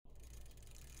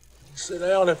Sit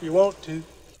down if you want to.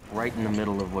 Right in the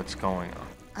middle of what's going on.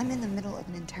 I'm in the middle of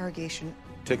an interrogation.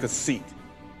 Take a seat,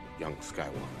 young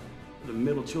Skywalker. The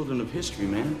middle children of history,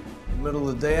 man. Middle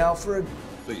of the day, Alfred?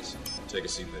 Please, take a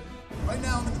seat there. Right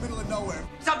now, I'm in the middle of nowhere.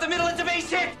 Stop the middle, it's a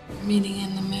basic! Meeting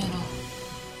in the middle.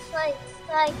 Fight.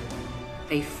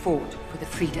 They fought for the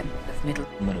freedom of middle.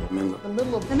 The middle of a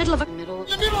middle. The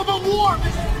middle of a war!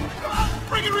 This is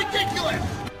freaking ridiculous!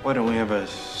 Why don't we have a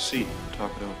seat to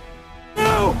talk it over?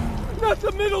 No! Not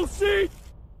the middle seat!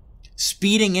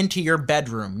 Speeding into your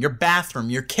bedroom, your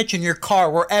bathroom, your kitchen, your car,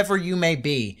 wherever you may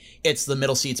be. It's the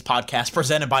Middle Seats podcast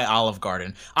presented by Olive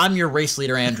Garden. I'm your race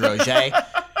leader, Andrew Auger.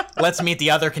 Let's meet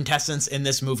the other contestants in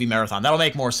this movie marathon. That'll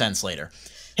make more sense later.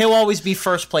 He'll always be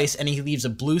first place, and he leaves a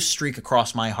blue streak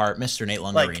across my heart, Mr. Nate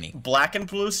Longarini. Like black and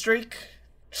blue streak?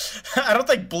 I don't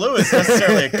think blue is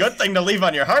necessarily a good thing to leave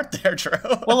on your heart there, Drew.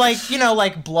 Well,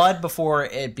 like blood before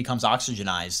it becomes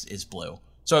oxygenized is blue.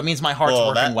 So it means my heart's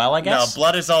working well, I guess? No,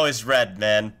 blood is always red,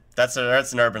 man. That's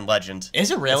an urban legend.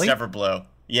 Is it really? It's never blue.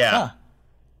 Yeah. Huh.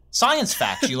 Science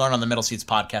facts you learn on the Middle Seats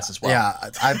podcast as well.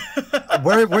 Yeah,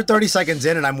 we're 30 seconds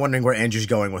in, and I'm wondering where Andrew's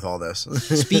going with all this.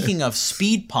 Speaking of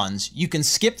speed puns, you can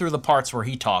skip through the parts where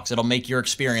he talks. It'll make your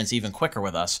experience even quicker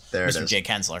with us, there Mr. Jay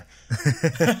Kensler.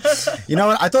 You know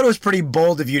what? I thought it was pretty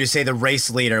bold of you to say the race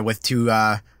leader with two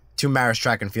Marist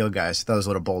track and field guys. I thought it was a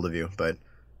little bold of you, but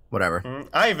whatever.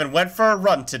 I even went for a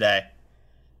run today.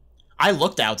 I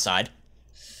looked outside.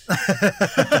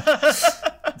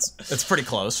 It's pretty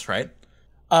close, right?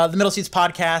 The Middle Seats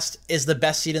podcast is the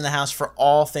best seat in the house for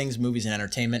all things movies and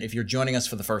entertainment. If you're joining us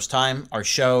for the first time, our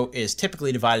show is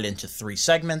typically divided into 3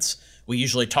 segments. We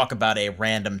usually talk about a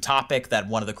random topic that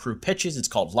one of the crew pitches. It's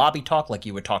called lobby talk, like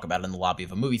you would talk about in the lobby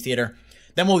of a movie theater.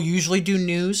 Then we'll usually do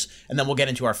news, and then we'll get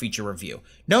into our feature review.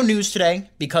 No news today,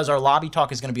 because our lobby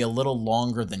talk is going to be a little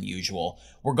longer than usual.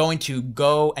 We're going to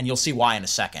go, and you'll see why in a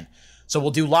second. So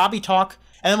we'll do lobby talk,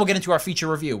 and then we'll get into our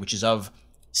feature review, which is of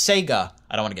Sega,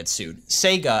 I don't want to get sued,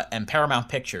 Sega and Paramount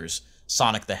Pictures,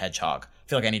 Sonic the Hedgehog. I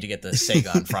feel like I need to get the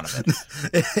Sega in front of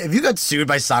it. If you got sued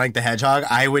by Sonic the Hedgehog,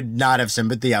 I would not have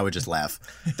sympathy. I would just laugh.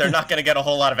 They're not going to get a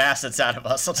whole lot of assets out of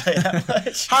us, I'll tell you that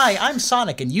much. Hi, I'm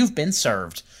Sonic, and you've been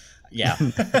served. Yeah.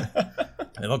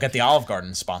 They'll get the Olive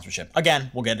Garden sponsorship.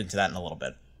 Again, we'll get into that in a little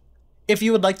bit. If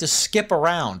you would like to skip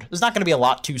around, there's not going to be a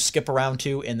lot to skip around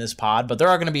to in this pod, but there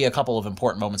are going to be a couple of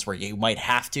important moments where you might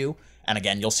have to, and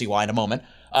again, you'll see why in a moment.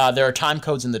 There are time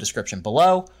codes in the description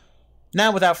below.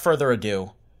 Now, without further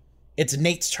ado, it's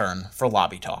Nate's turn for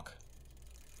lobby talk.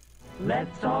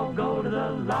 Let's all go to the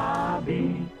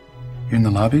lobby. You're in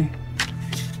the lobby?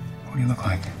 What do you look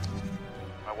like?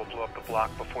 I will blow up the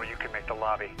block before you can make the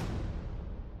lobby.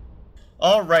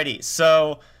 Alrighty,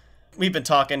 so we've been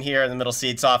talking here in the Middle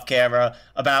Seats off camera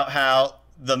about how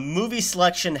the movie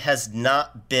selection has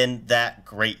not been that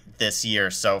great this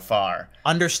year so far.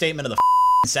 Understatement of the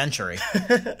century.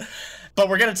 But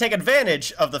we're going to take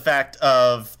advantage of the fact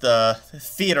of the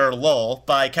theater lull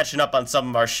by catching up on some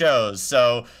of our shows.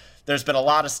 So there's been a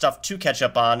lot of stuff to catch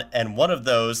up on, and one of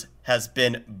those has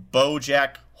been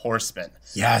BoJack Horseman.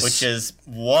 Yes. Which is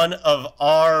one of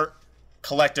our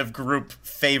collective group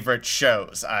favorite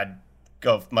shows, I'd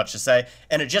go much to say.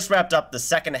 And it just wrapped up the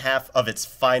second half of its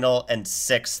final and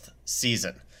 6th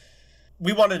season.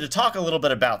 We wanted to talk a little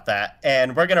bit about that,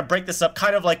 and we're going to break this up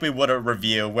kind of like we would a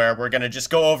review, where we're going to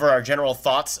just go over our general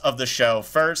thoughts of the show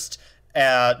first,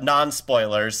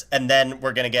 non-spoilers, and then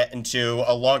we're going to get into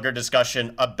a longer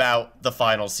discussion about the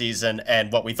final season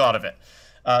and what we thought of it.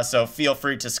 So feel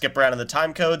free to skip around in the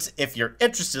time codes if you're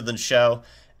interested in the show,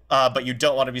 but you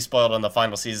don't want to be spoiled on the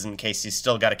final season in case you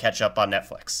still got to catch up on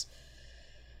Netflix.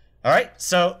 All right,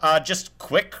 so just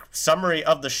quick summary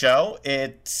of the show.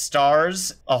 It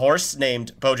stars a horse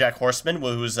named BoJack Horseman,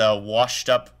 who's a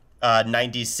washed-up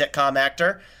 90s sitcom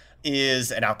actor,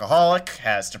 is an alcoholic,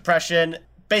 has depression,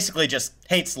 basically just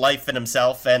hates life and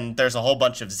himself, and there's a whole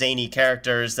bunch of zany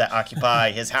characters that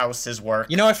occupy his house, his work.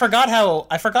 You know, I forgot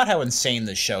how insane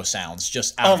this show sounds.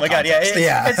 Just out oh of my context. God,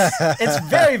 yeah, it's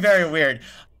very, very weird.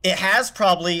 It has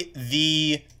probably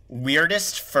the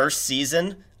weirdest first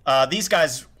season. These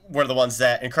guys were the ones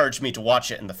that encouraged me to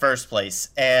watch it in the first place.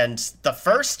 And the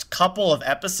first couple of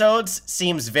episodes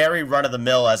seems very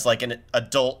run-of-the-mill as like an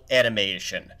adult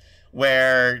animation,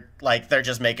 where like they're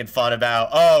just making fun about,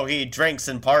 oh, he drinks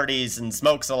and parties and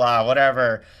smokes a lot,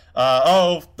 whatever.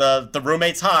 The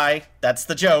roommate's high. That's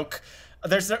the joke.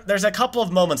 There's a couple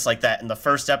of moments like that in the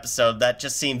first episode that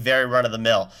just seem very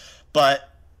run-of-the-mill. But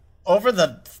over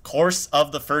the course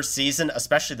of the first season,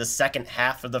 especially the second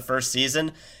half of the first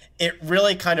season, it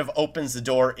really kind of opens the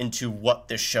door into what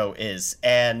this show is.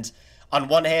 And on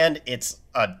one hand, it's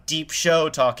a deep show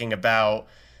talking about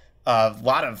a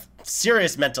lot of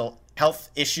serious mental health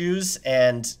issues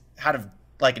and how to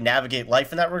like navigate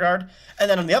life in that regard. And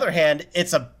then on the other hand,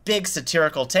 it's a big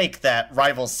satirical take that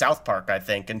rivals South Park, I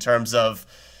think, in terms of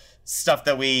stuff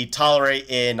that we tolerate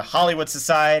in Hollywood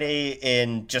society,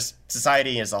 in just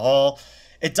society as a whole.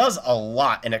 It does a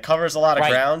lot, and it covers a lot of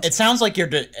ground. It sounds like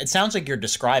you're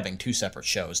describing two separate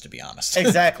shows, to be honest.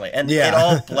 Exactly, and it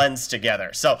all blends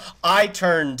together. So I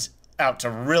turned out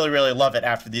to really, really love it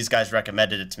after these guys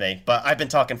recommended it to me. But I've been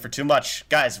talking for too much.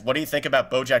 Guys, what do you think about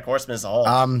BoJack Horseman as a whole?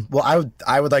 Well,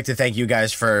 I would like to thank you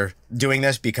guys for doing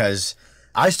this, because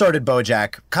I started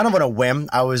BoJack kind of on a whim.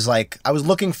 I was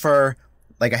looking for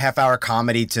like a half-hour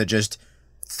comedy to just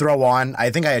throw on. I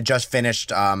think I had just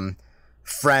finished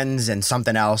Friends and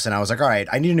something else, and I was like, all right,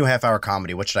 I need a new half-hour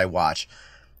comedy. What should I watch?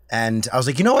 And I was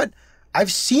like, you know what?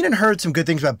 I've seen and heard some good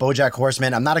things about BoJack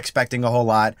Horseman. I'm not expecting a whole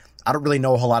lot. I don't really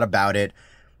know a whole lot about it.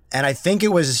 And I think it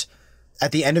was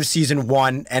at the end of season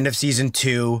 1, end of season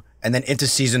 2, and then into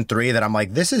season 3 that I'm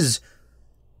like, this is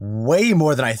way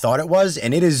more than I thought it was.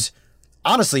 And it is,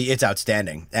 honestly, it's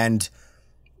outstanding. And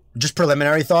just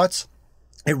preliminary thoughts,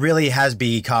 it really has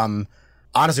become,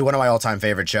 honestly, one of my all-time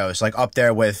favorite shows, like up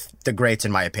there with the greats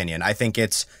in my opinion. I think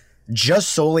it's just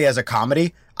solely as a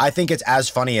comedy. I think it's as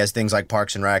funny as things like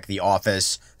Parks and Rec, The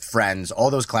Office, Friends, all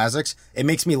those classics. It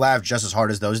makes me laugh just as hard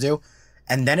as those do.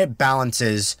 And then it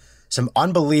balances some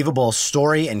unbelievable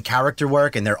story and character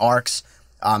work in their arcs.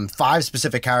 5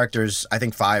 specific characters, I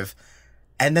think 5.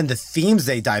 And then the themes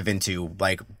they dive into,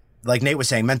 like Nate was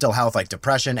saying, mental health, like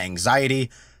depression, anxiety,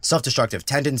 self-destructive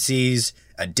tendencies,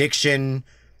 addiction,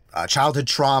 childhood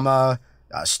trauma,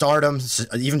 stardom,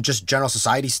 even just general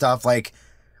society stuff. Like,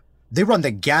 they run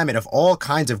the gamut of all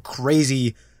kinds of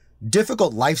crazy,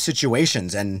 difficult life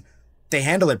situations, and they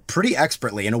handle it pretty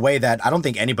expertly in a way that I don't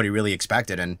think anybody really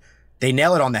expected, and they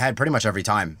nail it on the head pretty much every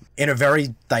time in a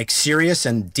very like serious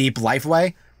and deep life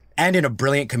way, and in a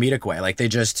brilliant comedic way. Like, they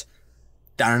just,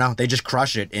 I don't know, they just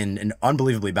crush it in an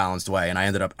unbelievably balanced way, and I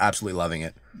ended up absolutely loving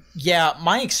it. Yeah,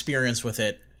 my experience with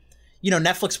it, you know,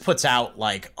 Netflix puts out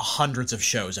like hundreds of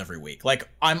shows every week. Like,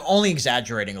 I'm only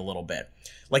exaggerating a little bit.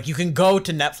 Like, you can go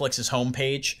to Netflix's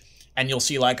homepage and you'll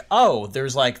see like, oh,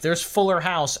 there's Fuller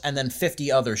House and then 50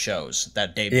 other shows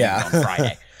that debuted on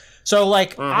Friday. So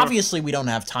like, obviously we don't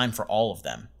have time for all of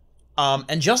them.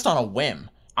 And just on a whim,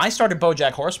 I started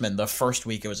BoJack Horseman the first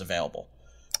week it was available.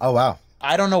 Oh, wow.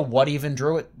 I don't know what even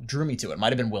drew me to it. It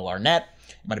might have been Will Arnett.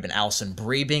 It might have been Alison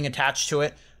Brie being attached to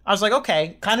it. I was like,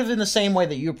 okay, kind of in the same way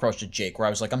that you approached it, Jake, where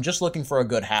I was like, I'm just looking for a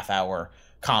good half-hour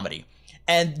comedy.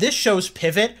 And this show's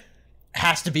pivot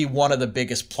has to be one of the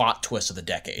biggest plot twists of the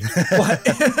decade.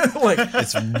 Like,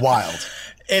 it's wild.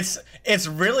 It's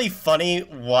really funny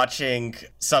watching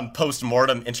some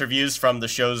post-mortem interviews from the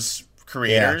show's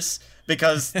creators,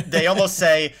 because they almost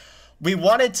say, we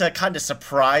wanted to kind of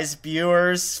surprise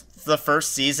viewers the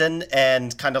first season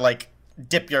and kind of like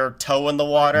dip your toe in the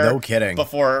water. No kidding.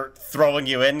 Before throwing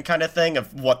you in, kind of thing,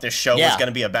 of what this show was going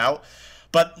to be about.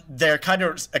 But they're kind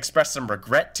of expressed some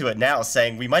regret to it now,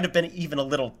 saying we might have been even a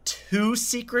little too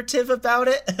secretive about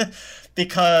it,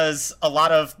 because a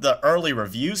lot of the early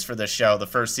reviews for this show, the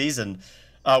first season,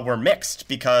 were mixed,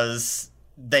 because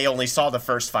they only saw the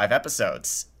first 5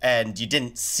 episodes, and you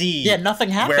didn't see nothing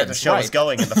happens, where the show was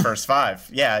going in the first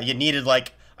 5. Yeah, you needed,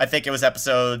 like, I think it was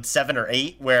episode 7 or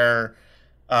 8 where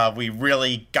we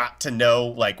really got to know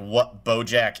like what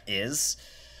BoJack is,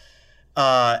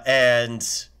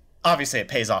 and obviously it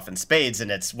pays off in spades,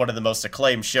 and it's one of the most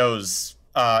acclaimed shows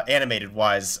animated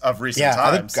wise of recent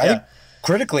times. I think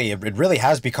critically it really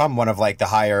has become one of like the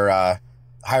higher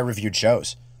reviewed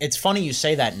shows. It's funny you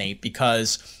say that, Nate,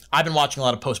 because I've been watching a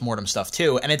lot of post-mortem stuff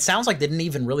too, and it sounds like they didn't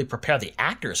even really prepare the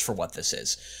actors for what this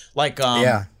is. Like,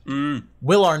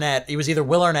 Will Arnett, it was either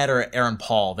Will Arnett or Aaron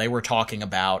Paul. They were talking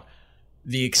about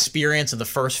the experience of the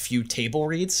first few table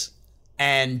reads,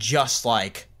 and just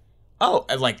like, oh,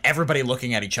 like everybody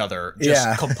looking at each other,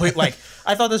 just complete. Like,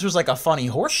 I thought this was like a funny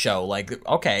horse show. Like,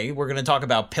 okay, we're gonna talk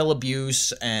about pill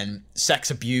abuse and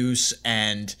sex abuse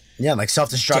and like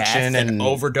self-destruction and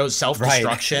overdose,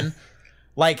 self-destruction. Right.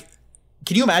 Like,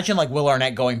 can you imagine like Will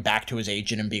Arnett going back to his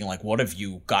agent and being like, "What have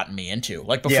you gotten me into?"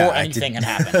 Like, before anything had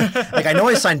happened. Like, I know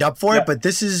I signed up for it, but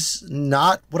this is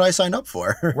not what I signed up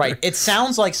for. Right. It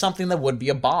sounds like something that would be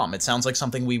a bomb. It sounds like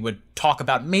something we would talk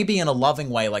about maybe in a loving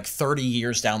way, like 30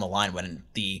 years down the line when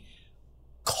the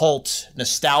cult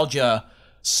nostalgia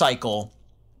cycle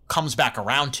comes back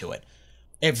around to it.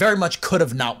 It very much could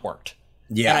have not worked.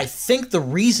 Yeah. And I think the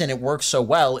reason it works so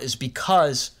well is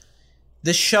because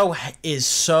this show is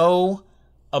so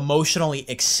emotionally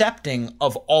accepting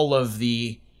of all of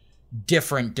the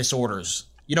different disorders.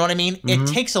 You know what I mean? It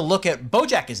takes a look at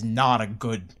BoJack is not a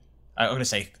good. I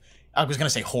was gonna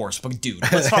say horse, but dude,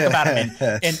 let's talk about him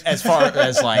in as far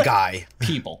as like guy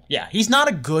people. Yeah, he's not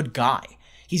a good guy.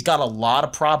 He's got a lot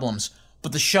of problems,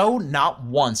 but the show not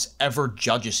once ever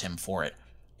judges him for it.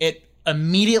 It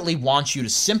immediately wants you to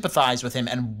sympathize with him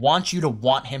and wants you to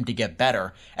want him to get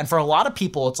better. And for a lot of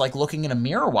people, it's like looking in a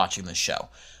mirror watching this show.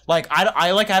 Like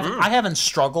I haven't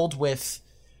struggled with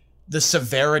the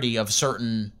severity of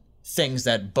certain things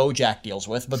that BoJack deals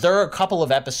with, but there are a couple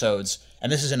of episodes, and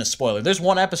this isn't a spoiler. There's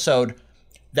one episode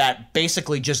that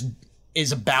basically just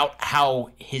is about how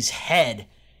his head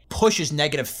pushes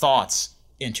negative thoughts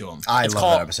into him. I love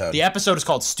that episode. The episode is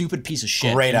called Stupid Piece of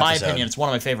Shit. Great In my episode. opinion, it's one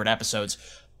of my favorite episodes.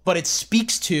 But it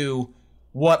speaks to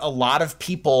what a lot of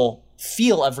people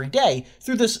feel every day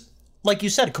through this, like you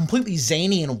said, completely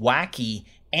zany and wacky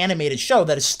animated show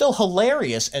that is still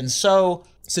hilarious and so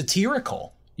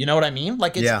satirical. You know what I mean?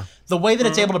 Like, it's the way that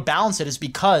it's able to balance it is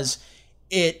because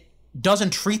it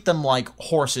doesn't treat them like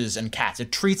horses and cats.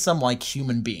 It treats them like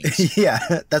human beings.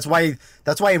 Yeah, that's why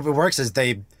it works. Is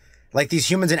they like these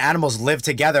humans and animals live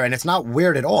together, and it's not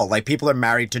weird at all. Like, people are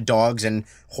married to dogs and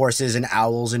horses and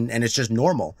owls, and it's just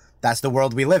normal. That's the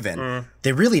world we live in.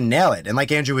 They really nail it. And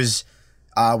like Andrew was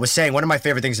saying, one of my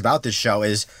favorite things about this show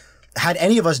is, had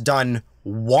any of us done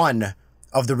one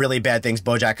of the really bad things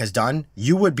BoJack has done,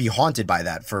 you would be haunted by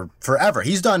that for forever.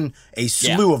 He's done a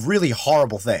slew of really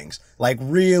horrible things, like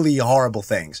really horrible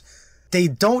things. They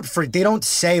don't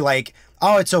say like,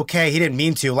 oh, it's okay, he didn't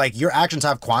mean to. Like, your actions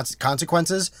have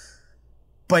consequences,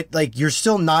 but like you're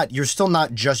still not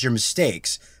just your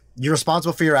mistakes. You're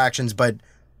responsible for your actions, but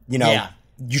you know,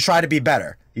 you try to be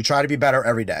better. You try to be better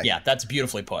every day. Yeah, that's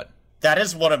beautifully put. That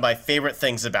is one of my favorite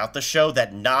things about the show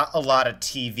that not a lot of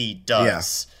TV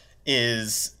does.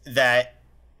 Is that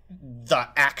the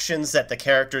actions that the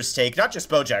characters take, not just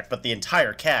BoJack, but the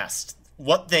entire cast,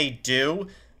 what they do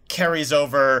carries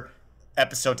over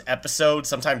episode to episode,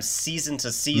 sometimes season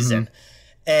to season.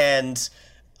 And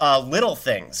little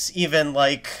things, even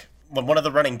like one of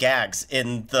the running gags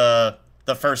in the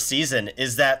first season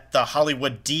is that the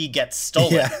Hollywood D gets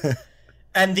stolen.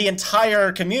 And the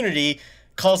entire community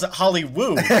calls it Holly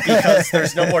Woo because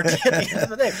there's no more D at the end of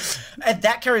the name. And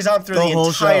that carries on through the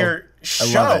entire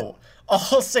show.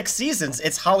 All 6 seasons,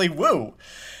 it's Holly Woo.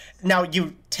 Now,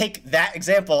 you take that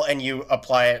example and you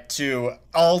apply it to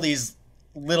all these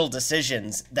little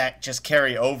decisions that just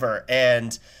carry over.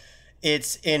 And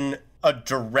it's in a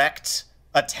direct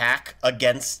attack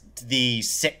against the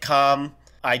sitcom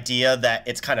idea that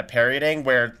it's kind of parodying,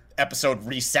 where episode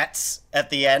resets at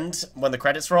the end when the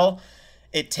credits roll.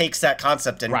 It takes that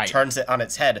concept and turns it on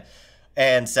its head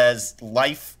and says,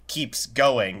 life keeps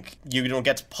going. You don't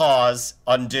get to pause,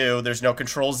 undo. There's no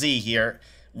control Z here.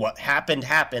 What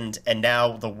happened, and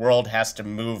now the world has to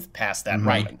move past that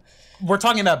moment. We're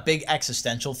talking about big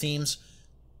existential themes.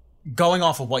 Going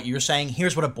off of what you're saying,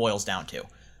 here's what it boils down to.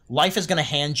 Life is going to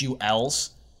hand you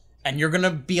L's, and you're going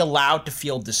to be allowed to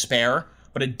feel despair,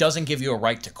 but it doesn't give you a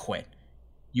right to quit.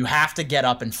 You have to get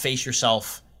up and face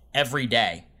yourself every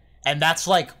day. And that's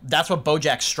what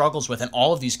BoJack struggles with, and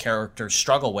all of these characters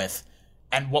struggle with.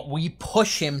 And what we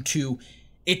push him to,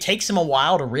 it takes him a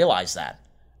while to realize that.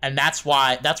 And that's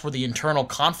where the internal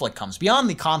conflict comes. Beyond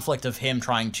the conflict of him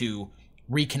trying to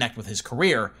reconnect with his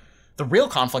career, the real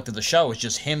conflict of the show is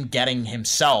just him getting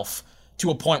himself to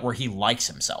a point where he likes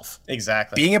himself.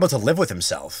 Exactly. Being able to live with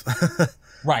himself.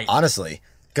 Right. Honestly.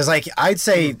 Because like, I'd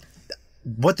say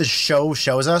what the show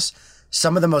shows us,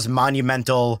 some of the most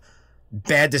monumental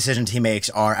bad decisions he makes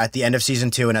are at the end of season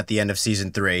 2 and at the end of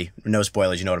season 3. No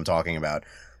spoilers, you know what I'm talking about.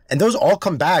 And those all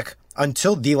come back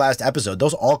until the last episode.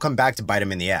 Those all come back to bite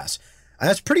him in the ass. And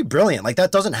that's pretty brilliant. Like,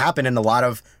 that doesn't happen in a lot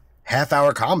of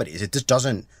half-hour comedies. It just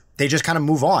doesn't. They just kind of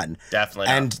move on. Definitely.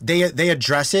 And they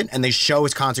address it, and they show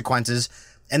his consequences,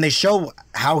 and they show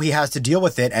how he has to deal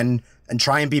with it and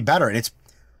try and be better. And it's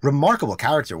remarkable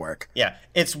character work. Yeah,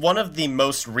 it's one of the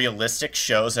most realistic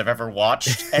shows I've ever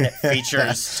watched, and it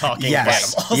features talking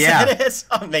animals. Yeah. It is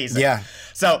amazing. Yeah.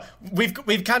 So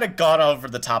we've kind of gone over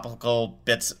the topical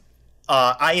bits.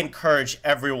 I encourage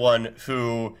everyone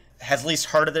who has at least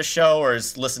heard of this show or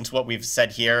has listened to what we've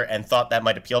said here and thought that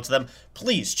might appeal to them,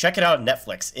 please check it out on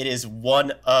Netflix. It is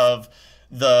one of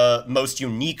the most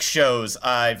unique shows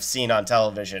I've seen on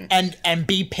television. And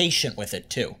be patient with it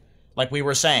too. Like we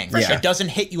were saying, it doesn't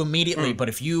hit you immediately, but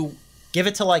if you give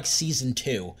it to like season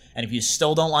 2, and if you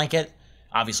still don't like it,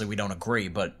 obviously we don't agree,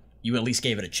 but you at least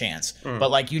gave it a chance. But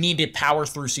like, you need to power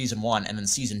through season 1, and then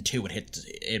season 2,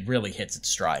 it really hits its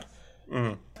stride.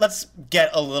 Let's get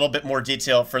a little bit more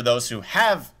detail for those who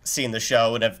have seen the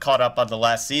show and have caught up on the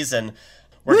last season.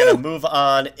 We're going to move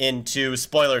on into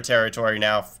spoiler territory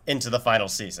now, into the final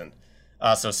season.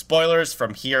 So spoilers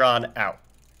from here on out.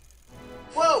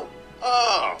 Whoa!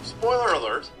 Oh, spoiler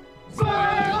alert. Spoiler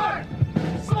alert!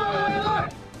 Spoiler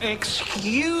alert!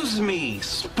 Excuse me,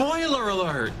 spoiler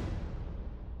alert.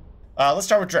 Let's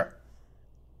start with Drew.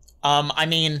 I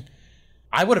mean,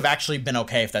 I would have actually been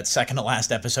okay if that second to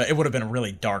last episode, it would have been a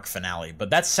really dark finale, but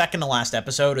that second to last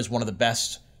episode is one of the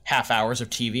best half hours of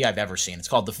TV I've ever seen. It's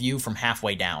called The View from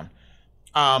Halfway Down.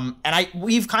 And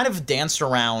we've kind of danced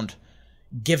around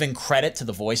giving credit to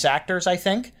the voice actors, I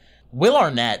think. Will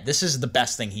Arnett, this is the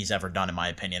best thing he's ever done, in my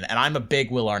opinion, and I'm a big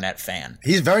Will Arnett fan.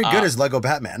 He's very good as Lego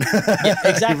Batman. Yeah,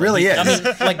 exactly. He really is.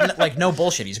 I mean, like no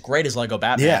bullshit. He's great as Lego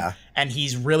Batman. Yeah. And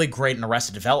he's really great in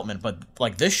Arrested Development, but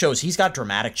like this shows he's got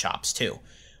dramatic chops too.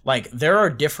 Like there are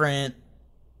different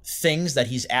things that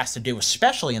he's asked to do,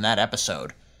 especially in that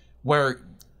episode, where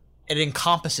it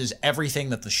encompasses everything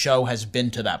that the show has been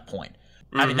to that point.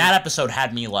 I mean, that episode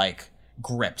had me like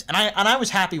gripped, and I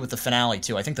was happy with the finale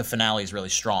too. I think the finale is really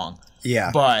strong. Yeah.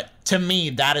 But to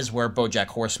me, that is where BoJack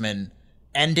Horseman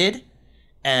ended,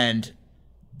 and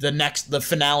the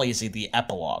finale is the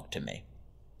epilogue to me.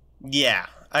 Yeah,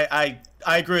 I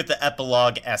agree with the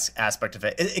epilogue aspect of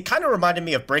it. It kind of reminded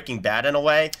me of Breaking Bad in a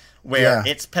way, where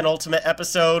its penultimate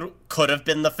episode could have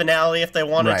been the finale if they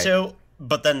wanted to,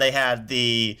 but then they had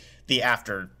the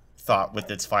afterthought with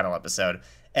its final episode,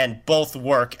 and both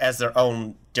work as their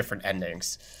own different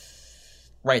endings.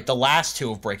 Right, the last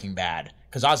two of Breaking Bad,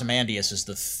 because Ozymandias is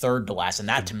the third to last, and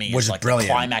that to me is like brilliant.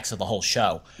 the climax of the whole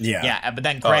show. Yeah, but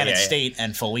then Granite State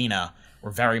and Felina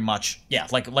were very much,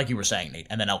 like you were saying, Nate.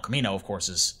 And then El Camino, of course,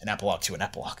 is an epilogue to an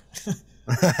epilogue.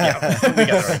 Yeah, we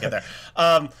gotta get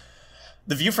there.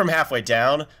 The View from Halfway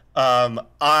Down,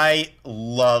 I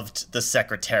loved the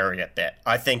Secretariat bit.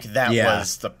 I think that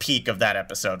was the peak of that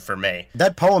episode for me.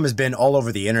 That poem has been all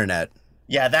over the internet.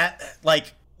 Yeah, that,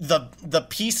 like, the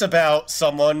piece about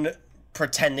someone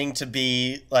pretending to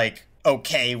be, like,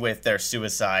 okay with their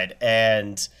suicide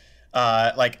and,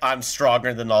 like, I'm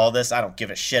stronger than all this, I don't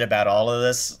give a shit about all of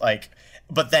this, like,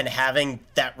 but then having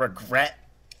that regret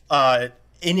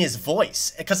in his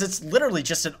voice, because it's literally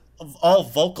just an all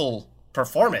vocal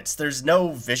performance. There's no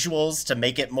visuals to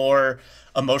make it more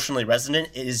emotionally resonant.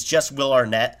 It is just Will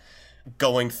Arnett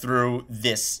going through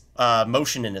this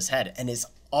motion in his head, and it's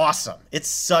awesome. It's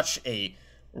such a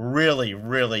really,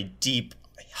 really deep,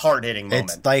 hard-hitting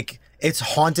moment. It's like, it's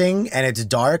haunting and it's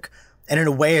dark, and in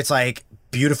a way it's like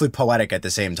beautifully poetic at the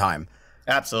same time.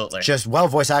 Absolutely. Just well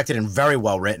voice acted and very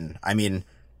well written. I mean,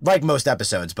 like most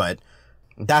episodes, but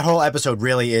that whole episode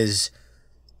really is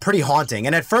pretty haunting.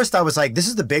 And at first I was like, this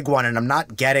is the big one, and I'm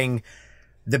not getting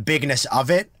the bigness of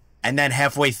it. And then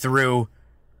halfway through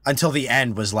until the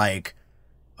end was like,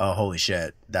 oh, holy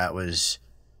shit. That was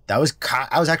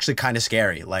actually kind of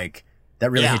scary. Like, that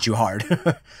really hit you hard.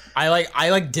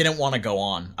 I didn't want to go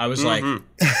on. I was like, I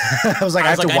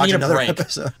have to watch another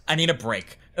episode. I need a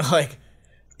break. Like,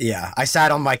 yeah, I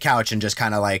sat on my couch and just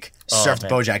kind of like surfed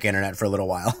BoJack internet for a little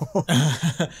while.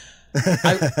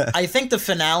 I think the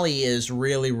finale is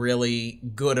really, really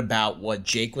good about what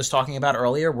Jake was talking about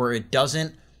earlier, where it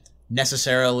doesn't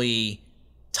necessarily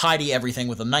tidy everything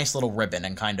with a nice little ribbon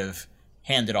and kind of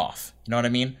hand it off. You know what I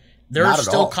mean? There are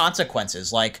still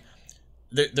consequences. Like,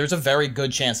 there's a very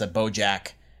good chance that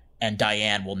BoJack and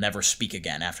Diane will never speak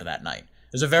again after that night.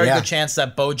 There's a very good chance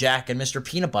that BoJack and Mr.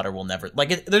 Peanut Butter will never...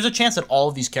 there's a chance that all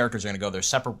of these characters are going to go their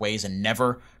separate ways and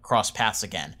never cross paths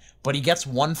again. But he gets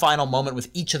one final moment with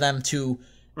each of them to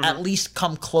at least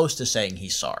come close to saying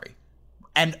he's sorry.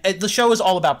 And the show is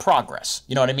all about progress.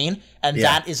 You know what I mean? And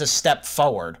that is a step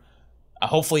forward.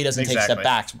 Hopefully he doesn't take a step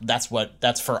back.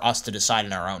 That's for us to decide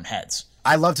in our own heads.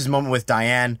 I loved his moment with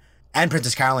Diane and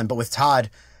Princess Carolyn, but with Todd,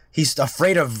 he's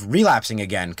afraid of relapsing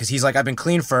again because he's like, I've been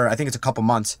clean for, I think it's a couple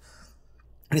months.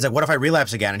 And he's like, what if I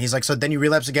relapse again? And he's like, so then you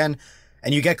relapse again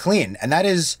and you get clean. And that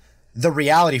is the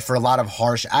reality for a lot of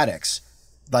harsh addicts.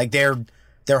 Like, they're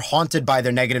haunted by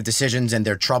their negative decisions and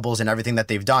their troubles and everything that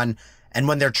they've done. And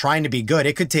when they're trying to be good,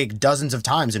 it could take dozens of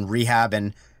times in rehab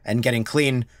and getting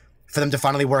clean for them to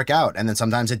finally work out. And then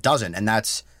sometimes it doesn't. And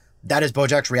that is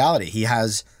BoJack's reality. He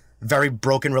has very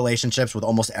broken relationships with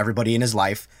almost everybody in his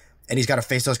life, and he's got to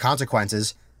face those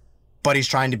consequences, but he's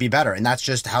trying to be better. And that's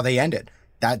just how they ended.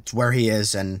 That's where he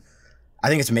is, and I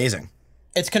think it's amazing.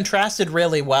 It's contrasted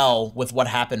really well with what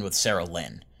happened with Sarah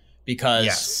Lynn,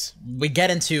 because we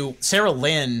get into Sarah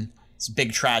Lynn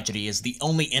big tragedy is the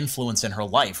only influence in her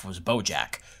life was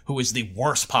BoJack, who is the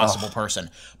worst possible person.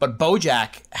 But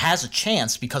BoJack has a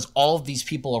chance because all of these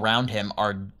people around him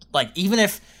are like, even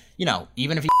if he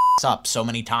up so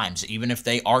many times, even if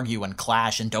they argue and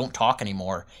clash and don't talk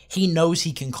anymore, he knows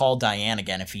he can call Diane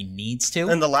again if he needs to.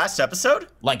 In the last episode?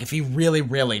 Like, if he really,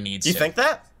 really needs to. You think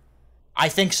that? I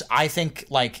think,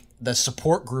 like, the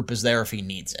support group is there if he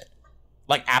needs it.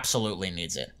 Like, absolutely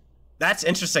needs it. That's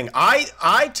interesting.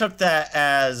 I took that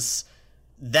as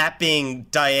that being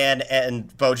Diane and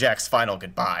BoJack's final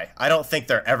goodbye. I don't think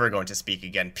they're ever going to speak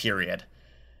again, period.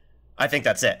 I think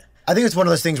that's it. I think it's one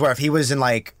of those things where if he was in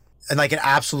an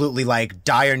absolutely like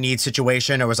dire need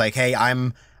situation, or was like, hey,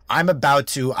 I'm on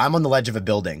the ledge of a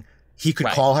building, he could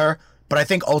call her. But I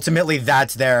think ultimately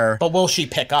that's their... But will she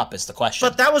pick up is the question.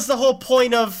 But that was the whole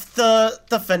point of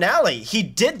the finale. He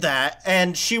did that,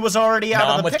 and she was already out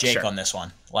of the picture. I'm with Jake on this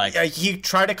one. Like, he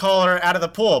tried to call her out of the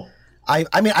pool. I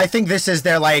mean, I think this is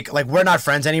their like we're not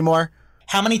friends anymore.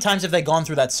 How many times have they gone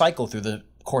through that cycle through the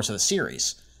course of the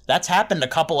series? That's happened a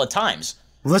couple of times.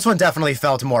 Well, this one definitely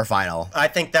felt more final. I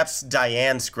think that's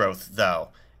Diane's growth, though,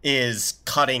 is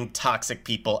cutting toxic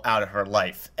people out of her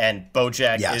life. And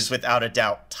BoJack is without a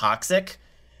doubt toxic.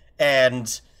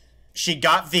 And she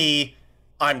got the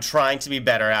I'm trying to be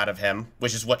better out of him,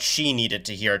 which is what she needed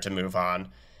to hear to move on.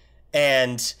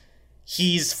 And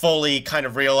he's fully kind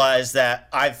of realized that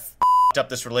I've f***ed up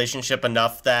this relationship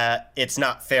enough that it's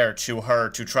not fair to her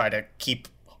to try to keep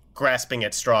grasping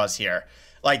at straws here.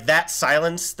 Like, that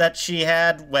silence that she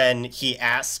had when he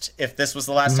asked if this was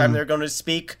the last time they were going to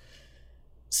speak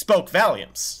spoke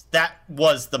volumes. That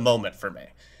was the moment for me.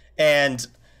 And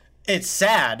it's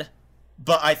sad,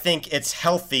 but I think it's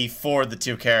healthy for the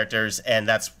two characters, and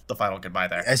that's the final goodbye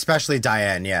there. Especially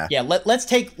Diane, yeah. Yeah, let's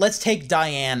take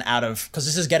Diane out of, because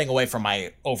this is getting away from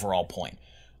my overall point.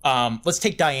 Let's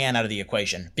take Diane out of the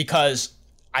equation, because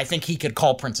I think he could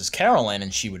call Princess Carolyn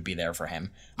and she would be there for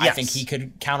him. Yes. I think he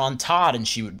could count on Todd and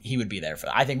he would be there for.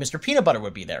 I think Mr. Peanut Butter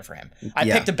would be there for him. I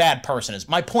picked a bad person.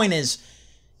 My point is,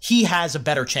 he has a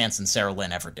better chance than Sarah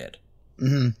Lynn ever did.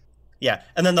 Mm-hmm. Yeah,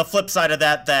 and then the flip side of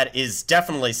that is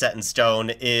definitely set in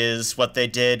stone is what they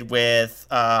did with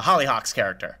Hollyhock's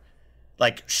character.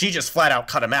 Like, she just flat out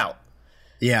cut him out.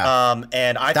 Yeah.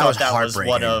 And I thought that was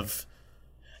one of...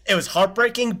 It was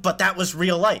heartbreaking, but that was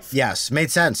real life. Yes,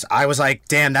 made sense. I was like,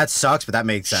 damn, that sucks, but that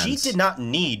makes sense. She did not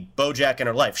need BoJack in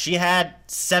her life. She had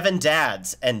 7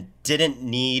 dads and didn't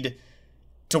need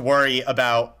to worry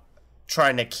about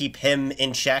trying to keep him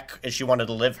in check as she wanted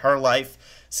to live her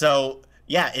life. So,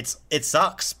 yeah, it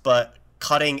sucks, but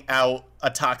cutting out a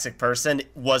toxic person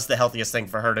was the healthiest thing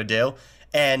for her to do.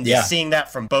 And seeing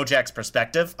that from BoJack's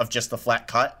perspective of just the flat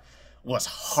cut was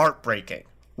heartbreaking.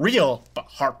 Real, but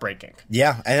heartbreaking.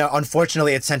 Yeah, and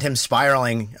unfortunately it sent him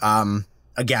spiraling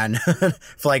again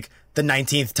for like the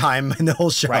 19th time in the whole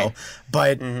show. Right.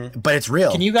 But it's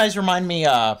real. Can you guys remind me,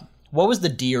 what was the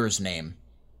deer's name?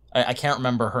 I can't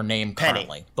remember her name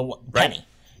currently. Penny.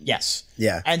 Yes.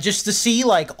 Yeah. And just to see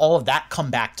like all of that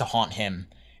come back to haunt him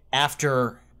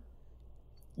after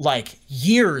like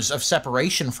years of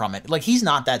separation from it. Like, he's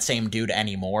not that same dude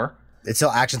anymore. It's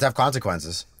still actions have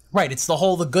consequences. Right, it's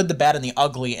the good, the bad, and the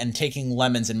ugly, and taking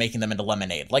lemons and making them into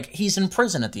lemonade. Like, he's in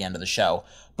prison at the end of the show,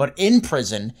 but in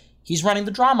prison, he's running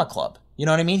the drama club. You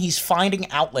know what I mean? He's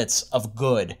finding outlets of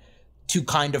good to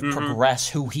kind of progress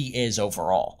who he is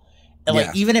overall. And,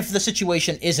 like, even if the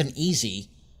situation isn't easy,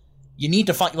 you need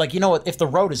to find, like, you know what, if the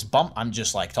road is I'm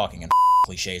just, like, talking in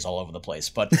cliches all over the place,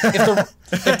 but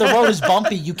if the road is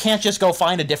bumpy, you can't just go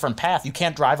find a different path. You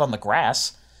can't drive on the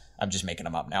grass. I'm just making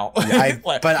them up now. Yeah,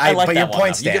 but your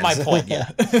point stands. You get my point,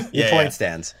 yeah. Your point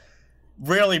stands.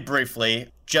 Really briefly,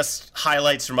 just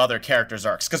highlights from other characters'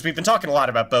 arcs, because we've been talking a lot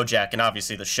about BoJack, and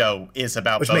obviously the show is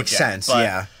about BoJack. Which makes sense,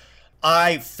 yeah.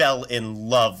 I fell in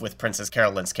love with Princess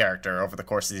Carolyn's character over the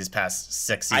course of these past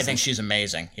 6 seasons. I think she's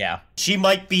amazing, yeah. She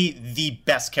might be the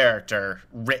best character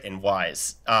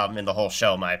written-wise in the whole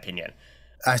show, in my opinion.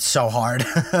 That's so hard.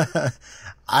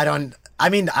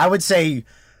 I would say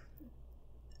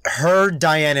her,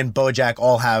 Diane, and BoJack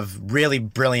all have really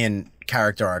brilliant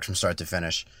character arcs from start to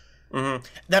finish.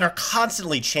 That are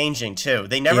constantly changing, too.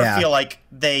 They never feel like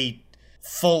they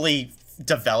fully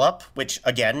develop, which,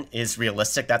 again, is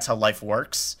realistic. That's how life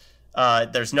works.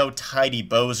 There's no tidy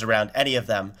bows around any of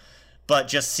them. But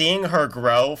just seeing her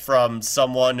grow from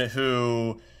someone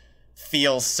who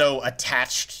feels so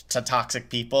attached to toxic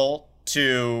people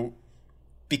to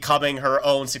becoming her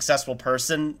own successful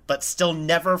person, but still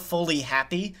never fully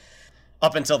happy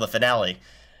up until the finale.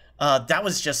 That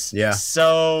was just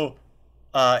so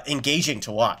engaging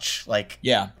to watch. Like,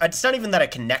 yeah, it's not even that I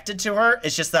connected to her.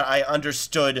 It's just that I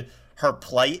understood her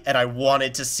plight and I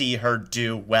wanted to see her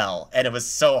do well. And it was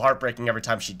so heartbreaking every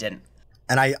time she didn't.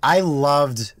 And I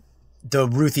loved the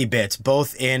Ruthie bits,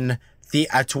 both in the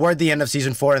toward the end of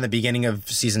season 4 and the beginning of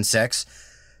season 6.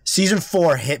 Season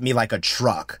 4 hit me like a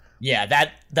truck. Yeah,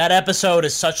 that episode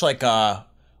is such like a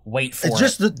wait for it's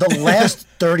just the last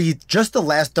 30 just the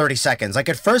last 30 seconds. Like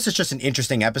at first it's just an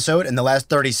interesting episode, and the last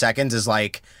 30 seconds is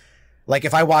like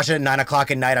if I watch it at 9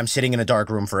 o'clock at night, I'm sitting in a dark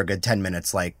room for a good 10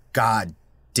 minutes. Like, God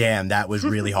damn, that was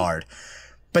really hard.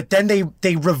 But then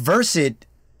they reverse it.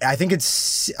 I think it's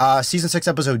season 6,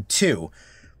 episode 2.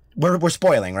 We're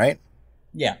spoiling, right?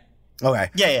 Yeah. Okay.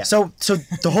 Yeah. So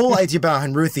the whole idea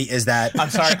behind Ruthie is that I'm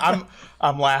sorry,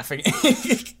 I'm laughing.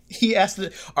 He asked,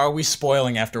 "Are we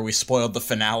spoiling after we spoiled the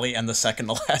finale and the second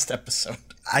to last episode?"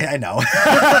 I know.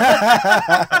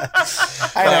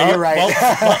 I know, you're right.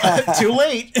 Well, too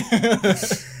late.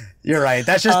 You're right.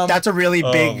 That's a really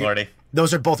big. Oh, Lordy.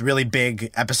 Those are both really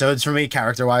big episodes for me,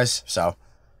 character-wise. So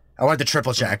I wanted to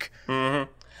triple check.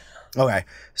 Mm-hmm. Okay.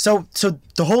 So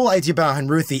the whole idea behind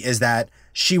Ruthie is that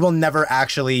she will never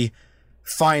actually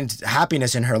find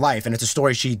happiness in her life, and it's a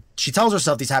story she tells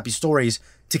herself these happy stories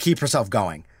to keep herself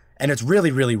going, and it's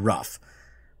really, really rough.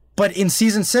 But in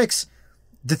season 6,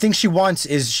 the thing she wants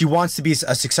to be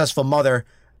a successful mother,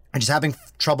 and she's having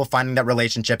trouble finding that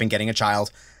relationship and getting a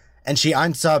child, and she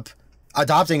ends up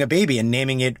adopting a baby and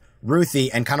naming it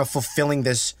Ruthie and kind of fulfilling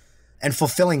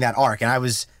that arc.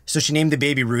 And so she named the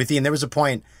baby Ruthie, and there was a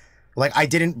point, like, I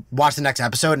didn't watch the next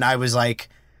episode, and I was like,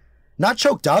 not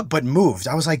choked up, but moved.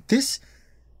 I was like, this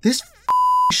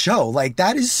show, like,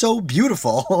 that is so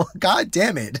beautiful. God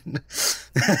damn it.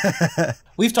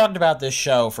 We've talked about this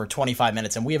show for 25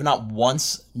 minutes, and we have not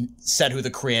once said who the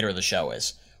creator of the show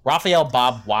is. Raphael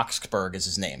Bob Waksberg is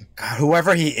his name.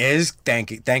 Whoever he is,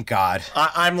 thank God.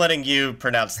 I'm letting you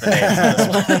pronounce the name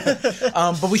for this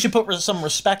one. But we should put some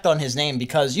respect on his name,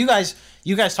 because you guys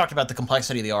talked about the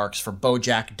complexity of the arcs for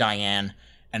BoJack, Diane,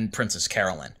 and Princess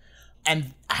Carolyn,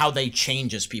 and how they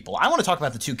change as people. I want to talk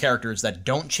about the two characters that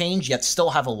don't change yet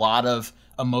still have a lot of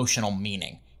emotional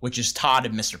meaning, which is Todd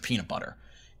and Mr. Peanut Butter.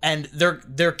 And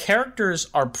their characters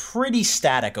are pretty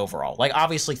static overall. Like,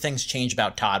 obviously things change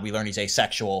about Todd. We learn he's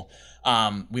asexual.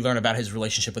 We learn about his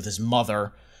relationship with his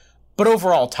mother. But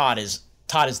overall, Todd is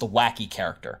the wacky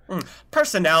character.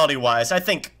 Personality-wise, I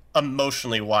think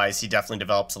emotionally-wise, he definitely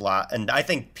develops a lot. And I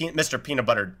think Mr. Peanut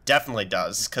Butter definitely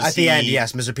does. At the end,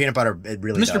 yes, Mr. Peanut Butter, it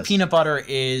really does. Mr. Peanut Butter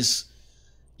is,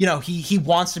 he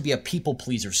wants to be a people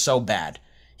pleaser so bad.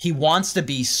 He wants to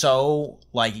be so,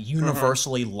 like,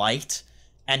 universally liked.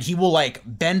 And he will, like,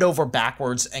 bend over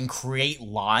backwards and create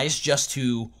lies just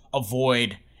to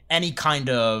avoid any kind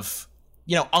of,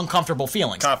 uncomfortable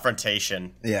feelings.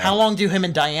 Confrontation. Yeah. How long do him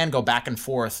and Diane go back and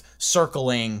forth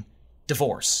circling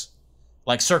divorce?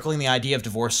 Like, circling the idea of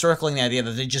divorce, circling the idea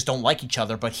that they just don't like each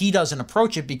other, but he doesn't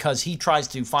approach it because he tries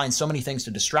to find so many things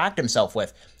to distract himself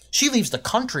with. She leaves the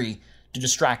country to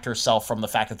distract herself from the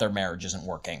fact that their marriage isn't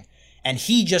working. And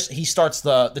he starts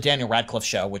the Daniel Radcliffe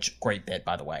show, which, great bit,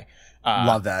 by the way.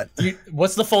 Love that.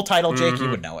 What's the full title, Jake? You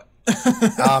would know it.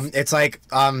 It's like,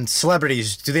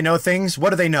 celebrities, do they know things?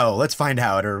 What do they know? Let's find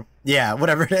out. Or, yeah,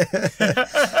 whatever it is.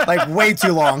 Like, way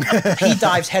too long. He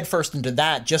dives headfirst into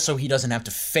that just so he doesn't have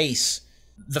to face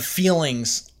the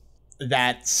feelings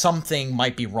that something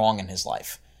might be wrong in his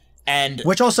life. And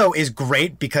which also is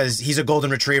great because he's a golden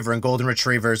retriever, and golden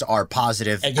retrievers are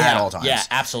positive at all times. Yeah,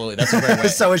 absolutely. That's a great way.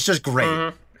 So it's just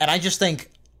great. And I just think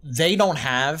they don't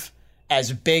have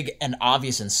as big and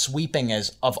obvious and sweeping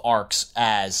of arcs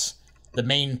as the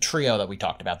main trio that we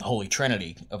talked about, the Holy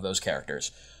Trinity of those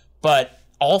characters. But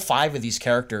all 5 of these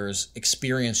characters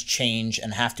experience change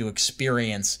and have to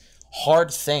experience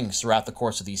hard things throughout the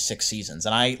course of these 6 seasons.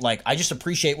 And I just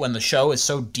appreciate when the show is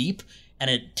so deep and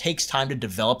it takes time to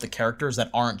develop the characters that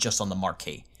aren't just on the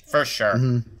marquee. For sure.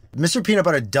 Mr. Peanut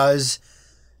Butter does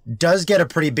get a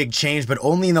pretty big change, but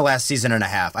only in the last season and a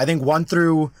half. I think 1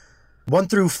 through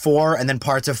 4 and then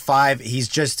parts of 5, he's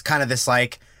just kind of this,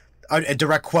 like, a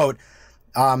direct quote,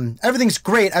 everything's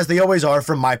great as they always are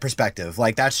from my perspective.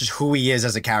 Like, that's just who he is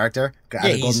as a character. Yeah,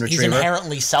 he's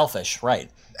inherently selfish,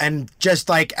 right? And just,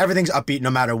 like, everything's upbeat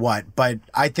no matter what. But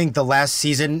I think the last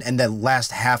season and the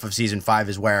last half of season 5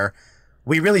 is where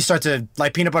we really start to,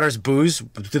 like, Peanut Butter's booze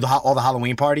through all the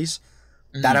Halloween parties.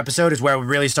 That episode is where we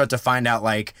really start to find out,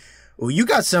 like, oh, you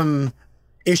got some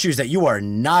issues that you are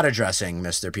not addressing,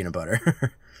 Mr. Peanut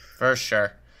Butter. For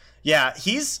sure. Yeah,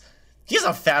 he's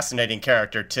a fascinating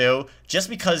character, too, just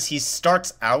because he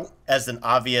starts out as an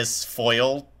obvious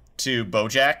foil to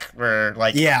BoJack, where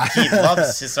like Yeah. he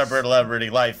loves his celebrity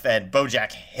life and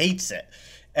BoJack hates it,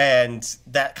 and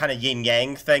that kind of yin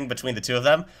yang thing between the two of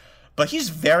them. But he's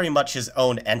very much his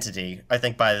own entity, I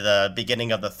think, by the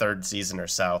beginning of the 3rd season or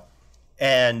so.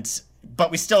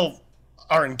 But we still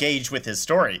are engaged with his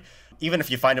story, even if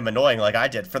you find him annoying like I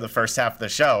did for the first half of the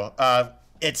show.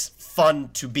 It's fun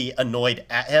to be annoyed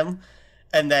at him,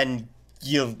 and then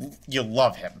you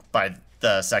love him by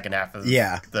the second half of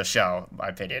the show, in my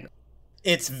opinion.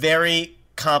 It's very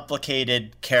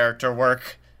complicated character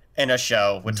work in a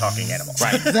show with talking animals.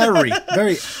 Right. Very,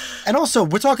 very. And also,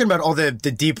 we're talking about all the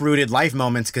deep-rooted life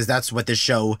moments because that's what this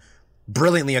show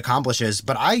brilliantly accomplishes,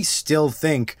 but I still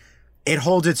think it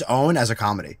holds its own as a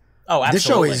comedy. Oh, absolutely. This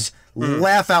show is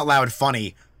laugh out loud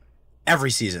funny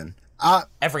every season.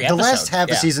 Every episode. The last half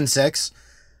of season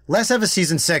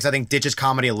 6, I think ditches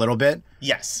comedy a little bit.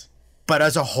 Yes. But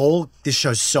as a whole, this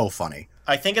show's so funny.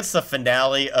 I think it's the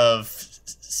finale of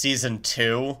season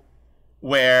 2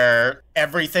 where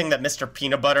everything that Mr.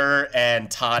 Peanut Butter and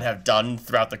Todd have done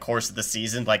throughout the course of the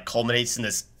season like culminates in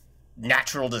this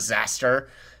natural disaster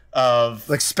of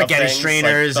like spaghetti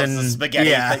strainers like, and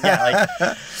spaghetti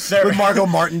with Margot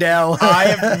Martindale. I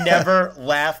have never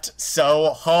laughed so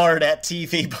hard at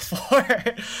TV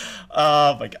before.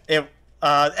 Oh my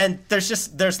god! And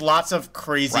there's lots of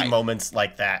crazy moments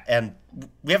like that, and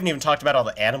we haven't even talked about all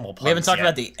the animal puns. We haven't talked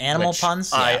about the animal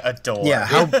puns. I adore. Yeah,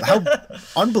 how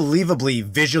unbelievably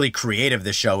visually creative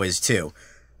this show is too.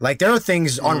 Like there are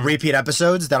things on repeat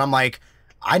episodes that I'm like,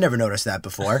 I never noticed that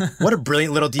before. What a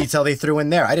brilliant little detail they threw in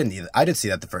there. I didn't see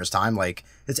that the first time. Like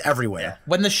it's everywhere. Yeah.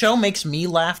 When the show makes me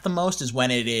laugh the most is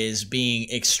when it is being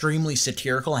extremely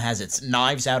satirical and has its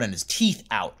knives out and its teeth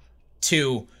out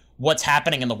to what's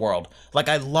happening in the world. Like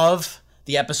I love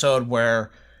the episode where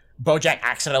BoJack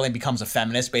accidentally becomes a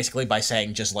feminist, basically by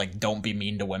saying just like don't be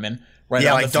mean to women. Right?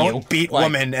 Yeah, like don't beat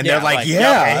women, and they're like,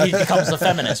 yeah. And he becomes a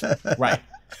feminist, right?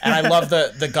 And I love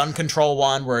the gun control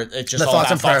one where it's just the all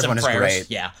thoughts about and prayers thoughts and one prayers. is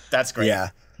great. Yeah, that's great. Yeah,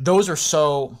 those are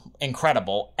so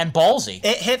incredible and ballsy.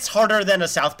 It hits harder than a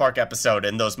South Park episode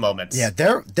in those moments. Yeah,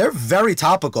 they're very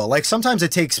topical. Like sometimes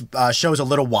it takes shows a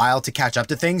little while to catch up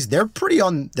to things. They're pretty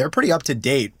up to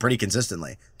date, pretty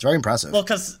consistently. It's very impressive. Well,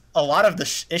 because a lot of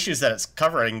the issues that it's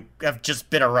covering have just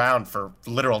been around for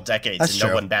literal decades, that's and true.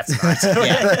 No one bats an eye to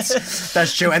it.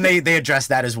 That's true, and they address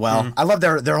that as well. I love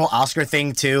their whole Oscar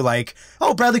thing too. Like,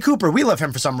 oh, Bradley Cooper, we love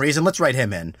him for some reason. Let's write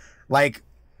him in. Like,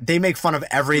 they make fun of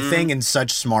everything in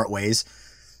such smart ways.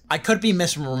 I could be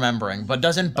misremembering, but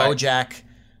doesn't BoJack's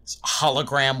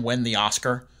hologram win the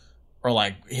Oscar, or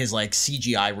like his like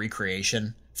CGI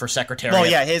recreation for Secretariat? Well,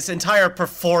 yeah, his entire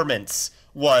performance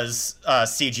was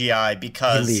CGI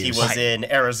because he was in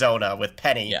Arizona with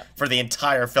Penny for the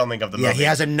entire filming of the movie. Yeah, he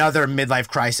has another midlife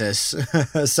crisis,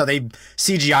 so they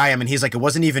CGI him, and he's like, it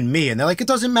wasn't even me, and they're like, it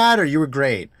doesn't matter, you were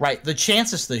great. Right, the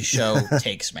chances the show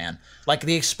takes, man. Like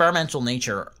the experimental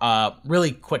nature.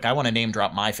 Really quick, I want to name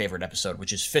drop my favorite episode,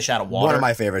 which is Fish Out of Water. One of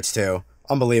my favorites too.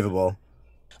 Unbelievable.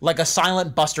 Like a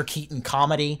silent Buster Keaton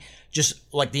comedy,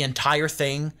 just like the entire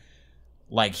thing.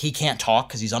 Like he can't talk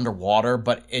because he's underwater,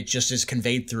 but it just is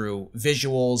conveyed through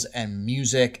visuals and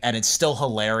music, and it's still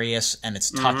hilarious and it's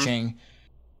touching.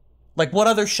 Like what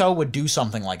other show would do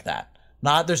something like that?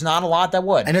 There's not a lot that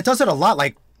would. And it does it a lot.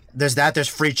 Like there's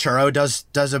Free Churro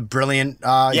does a brilliant,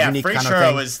 unique Free kind of Churro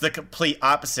thing. is the complete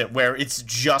opposite, where it's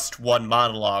just one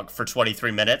monologue for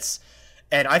 23 minutes.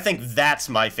 And I think that's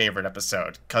my favorite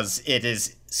episode because it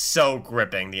is so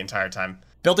gripping the entire time.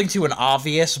 Building to an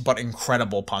obvious but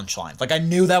incredible punchline. Like I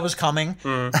knew that was coming,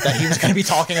 that he was going to be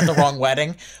talking at the wrong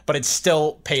wedding, but it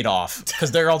still paid off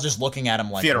because they're all just looking at him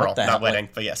like, funeral, what the not hell? wedding,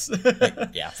 like, but yes.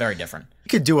 Yeah, very different. You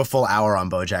could do a full hour on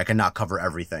BoJack and not cover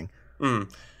everything.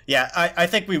 Yeah, I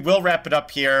think we will wrap it up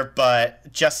here,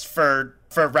 but just for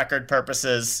record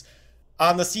purposes,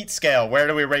 on the seat scale, where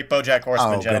do we rate BoJack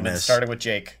Horseman, gentlemen? Goodness. Starting with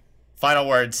Jake. Final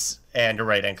words and your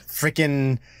rating.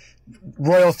 Freaking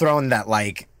royal throne that,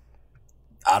 like,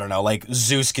 I don't know, like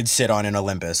Zeus could sit on in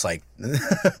Olympus. Like,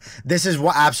 this is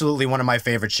absolutely one of my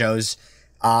favorite shows.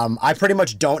 I pretty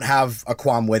much don't have a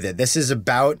qualm with it. This is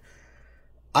about,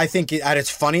 I think at its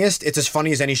funniest, it's as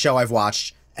funny as any show I've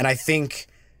watched. And I think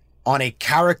on a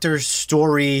character,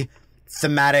 story,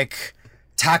 thematic,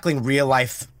 tackling real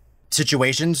life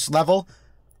situations level,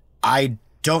 I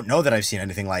don't know that I've seen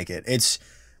anything like it. It's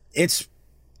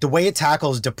the way it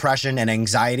tackles depression and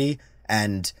anxiety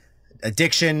and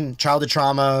addiction, childhood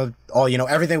trauma,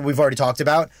 everything we've already talked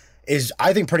about is,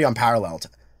 I think, pretty unparalleled.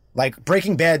 Like,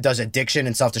 Breaking Bad does addiction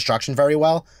and self-destruction very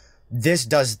well. This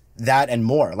does that and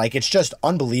more. Like, it's just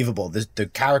unbelievable, the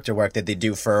character work that they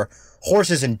do for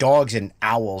horses and dogs and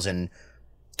owls and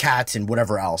Cats and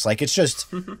whatever else. Like, it's just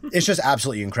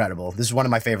absolutely incredible. This is one of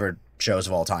my favorite shows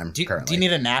of all time currently. Do you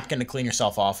need a napkin to clean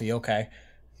yourself off? Are you okay?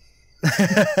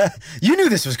 You knew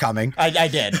this was coming. I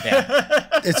did, yeah.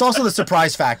 It's also the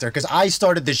surprise factor, because I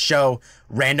started this show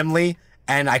randomly,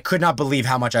 and I could not believe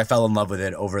how much I fell in love with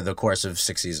it over the course of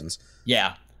 6 seasons.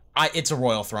 Yeah. It's a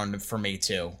royal throne for me,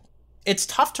 too. It's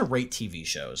tough to rate TV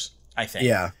shows, I think.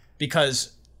 Yeah.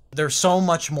 Because they're so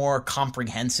much more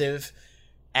comprehensive,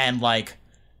 and, like,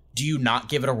 do you not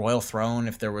give it a royal throne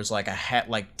if there was, like, a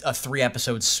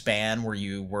 3-episode span where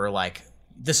you were, like,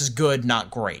 this is good, not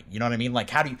great? You know what I mean? Like,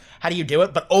 how do you do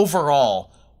it? But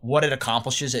overall, what it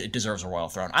accomplishes, it deserves a royal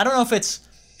throne. I don't know if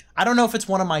it's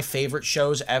one of my favorite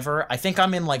shows ever. I think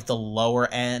I'm in, like, the lower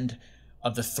end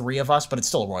of the three of us, but it's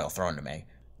still a royal throne to me.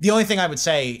 The only thing I would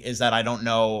say is that I don't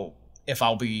know if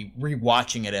I'll be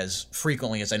rewatching it as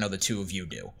frequently as I know the two of you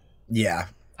do. Yeah.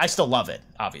 I still love it,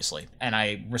 obviously, and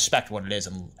I respect what it is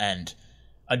and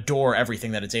adore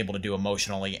everything that it's able to do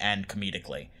emotionally and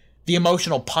comedically. The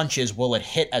emotional punches, will it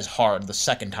hit as hard the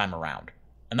second time around?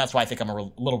 And that's why I think I'm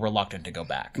a little reluctant to go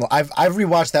back. Well, I've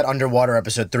rewatched that underwater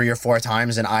episode 3 or 4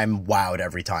 times, and I'm wowed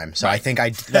every time. So right. I think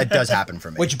that does happen for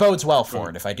me. Which bodes well for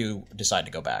it if I do decide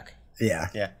to go back. Yeah.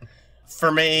 Yeah. For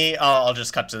me, I'll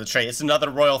just cut to the chase. It's another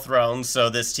royal throne, so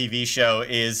this TV show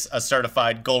is a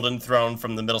certified golden throne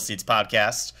from the Middle Seats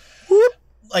podcast. Whoop.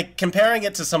 Like, comparing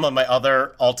it to some of my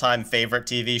other all-time favorite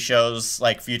TV shows,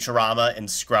 like Futurama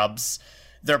and Scrubs,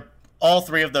 all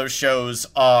three of those shows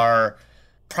are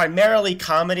primarily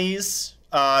comedies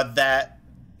that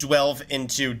delve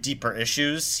into deeper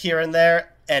issues here and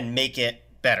there and make it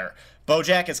better.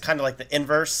 BoJack is kind of like the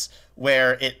inverse,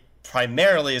 where it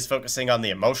primarily is focusing on the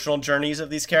emotional journeys of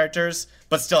these characters,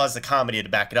 but still has the comedy to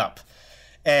back it up.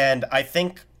 And I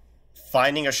think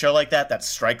finding a show like that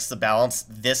strikes the balance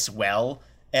this well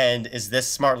and is this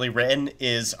smartly written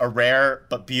is a rare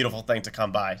but beautiful thing to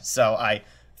come by. So I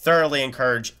thoroughly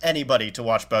encourage anybody to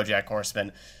watch BoJack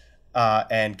Horseman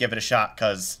and give it a shot,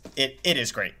 because it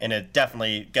is great, and it's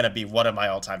definitely going to be one of my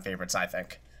all-time favorites, I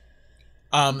think.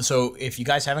 So if you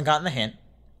guys haven't gotten the hint,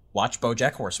 watch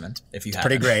BoJack Horseman if you haven't.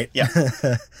 Pretty great. Yeah.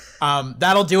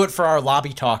 That'll do it for our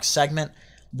Lobby Talk segment.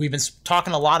 We've been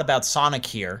talking a lot about Sonic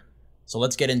here, so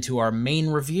let's get into our main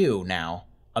review now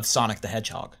of Sonic the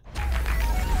Hedgehog.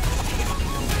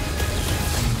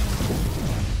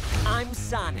 I'm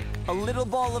Sonic, a little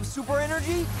ball of super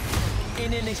energy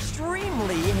in an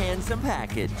extremely handsome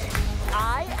package.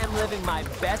 I am living my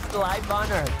best life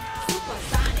on Earth. Super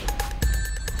Sonic.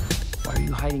 Why are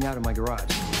you hiding out in my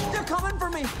garage? They're coming for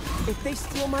me! If they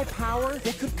steal my power,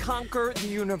 they could conquer the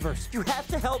universe. You have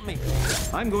to help me.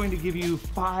 I'm going to give you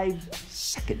 5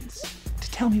 seconds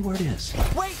to tell me where it is.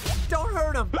 Wait! Don't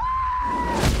hurt him!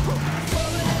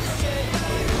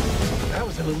 That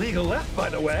was an illegal left, by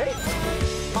the way.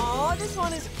 Aw, this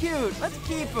one is cute. Let's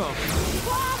keep him.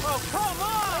 Oh, come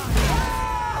on!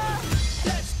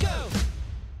 Let's go!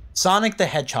 Sonic the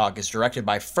Hedgehog is directed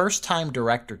by first-time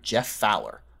director Jeff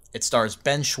Fowler. It stars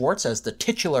Ben Schwartz as the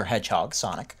titular Hedgehog,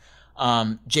 Sonic.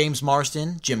 James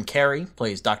Marsden, Jim Carrey,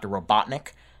 plays Dr.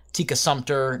 Robotnik. Tika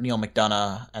Sumpter, Neil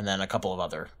McDonough, and then a couple of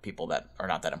other people that are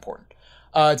not that important.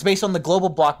 It's based on the global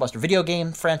blockbuster video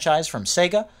game franchise from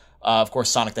Sega. Of course,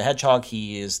 Sonic the Hedgehog,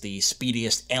 he is the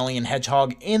speediest alien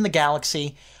hedgehog in the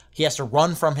galaxy. He has to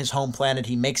run from his home planet.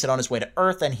 He makes it on his way to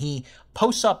Earth, and he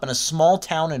posts up in a small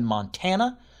town in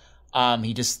Montana.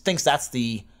 He just thinks that's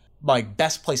the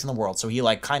best place in the world. So he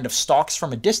kind of stalks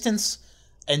from a distance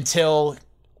until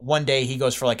one day he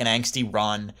goes for an angsty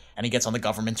run and he gets on the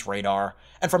government's radar.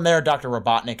 And from there, Dr.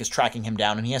 Robotnik is tracking him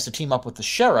down, and he has to team up with the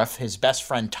sheriff, his best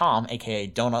friend Tom, aka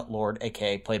Donut Lord,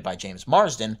 aka played by James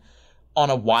Marsden, on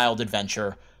a wild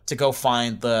adventure to go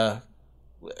find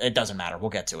it doesn't matter. We'll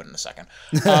get to it in a second.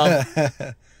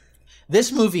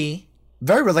 This movie...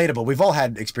 Very relatable. We've all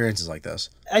had experiences like this.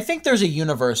 I think there's a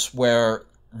universe where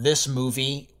this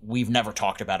movie, we've never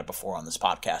talked about it before on this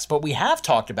podcast, but we have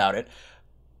talked about it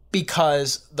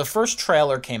because the first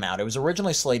trailer came out. It was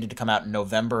originally slated to come out in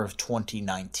November of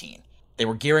 2019. They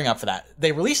were gearing up for that.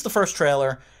 They released the first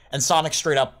trailer, and Sonic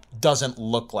straight up doesn't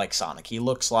look like Sonic. He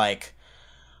looks like...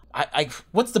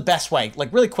 what's the best way?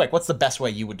 Really quick, what's the best way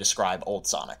you would describe old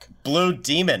Sonic? Blue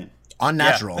demon.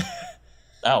 Unnatural. Yeah.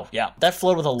 Oh, yeah. That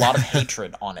flowed with a lot of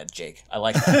hatred on it, Jake. I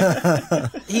like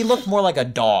that. He looked more like a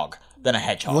dog than a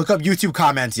hedgehog. Look up YouTube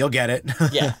comments, you'll get it.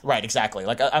 Yeah, right, exactly.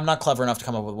 I'm not clever enough to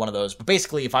come up with one of those, but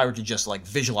basically, if I were to just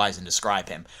visualize and describe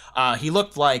him, he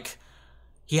looked like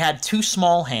he had 2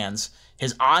 small hands,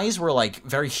 his eyes were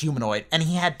very humanoid, and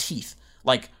he had teeth.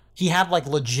 he had like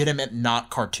legitimate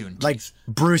not cartoon teeth. Like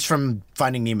Bruce from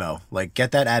Finding Nemo. Like,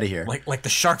 get that out of here. Like the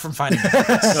shark from Finding Nemo.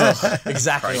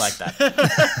 Exactly like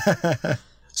that.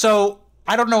 So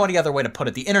I don't know any other way to put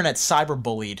it. The internet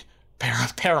cyberbullied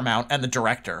Paramount and the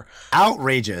director.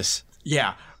 Outrageous.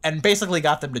 Yeah, and basically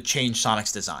got them to change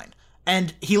Sonic's design.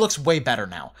 And he looks way better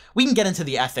now. We can get into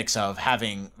the ethics of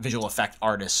having visual effect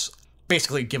artists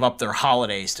basically give up their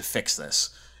holidays to fix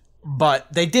this.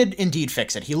 But they did indeed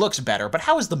fix it. He looks better. But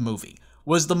how is the movie?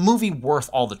 Was the movie worth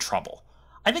all the trouble?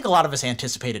 I think a lot of us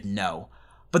anticipated no.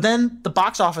 But then the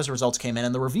box office results came in,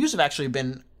 and the reviews have actually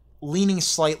been leaning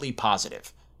slightly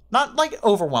positive. Not like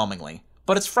overwhelmingly,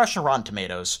 but it's fresh on Rotten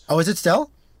Tomatoes. Oh, is it still?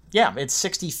 Yeah, it's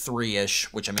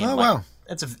 63-ish, which I mean, wow.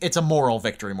 It's a moral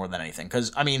victory more than anything.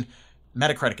 Because, I mean,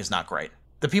 Metacritic is not great.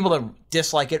 The people that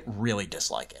dislike it really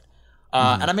dislike it.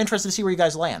 And I'm interested to see where you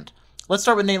guys land. Let's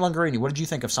start with Nate Lungarini. What did you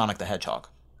think of Sonic the Hedgehog?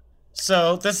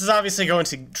 So this is obviously going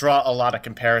to draw a lot of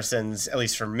comparisons, at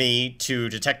least for me, to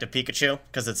Detective Pikachu,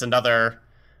 because it's another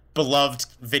beloved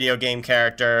video game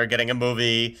character getting a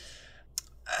movie.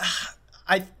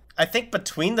 I think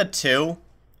between the two,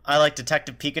 I like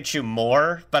Detective Pikachu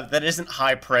more, but that isn't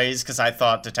high praise because I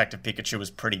thought Detective Pikachu was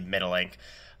pretty middling.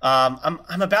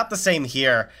 I'm about the same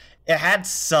here. It had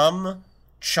some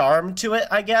charm to it,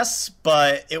 I guess,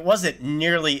 but it wasn't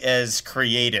nearly as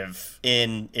creative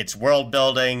in its world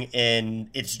building, in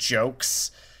its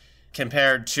jokes,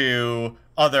 compared to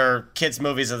other kids'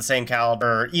 movies of the same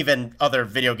caliber, even other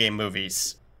video game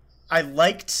movies. I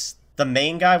liked the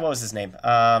main guy. What was his name?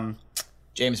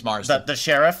 James Marsden. The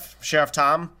Sheriff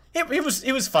Tom.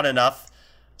 It was fun enough.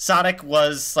 Sonic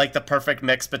was like the perfect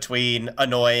mix between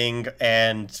annoying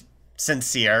and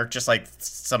sincere, just like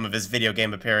some of his video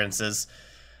game appearances.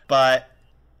 But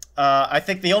I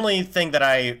think the only thing that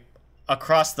I,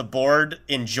 across the board,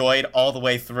 enjoyed all the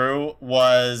way through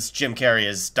was Jim Carrey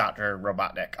as Dr.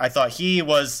 Robotnik. I thought he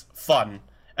was fun,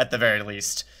 at the very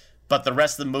least, but the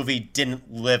rest of the movie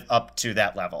didn't live up to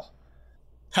that level.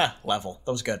 Level.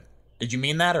 That was good. Did you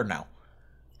mean that or no?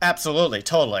 Absolutely,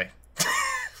 totally.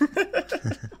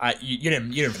 You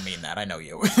didn't mean that. I know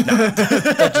you.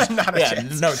 No, not a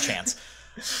chance. No chance.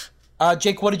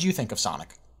 Jake, what did you think of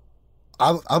Sonic?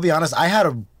 I'll be honest, I had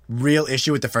a real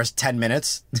issue with the first 10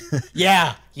 minutes.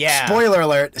 Yeah. Spoiler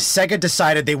alert, Sega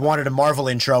decided they wanted a Marvel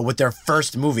intro with their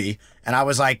first movie, and I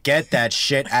was like, get that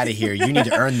shit out of here. You need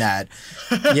to earn that.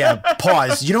 Yeah,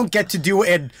 pause. You don't get to do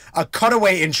a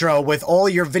cutaway intro with all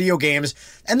your video games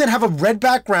and then have a red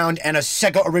background and a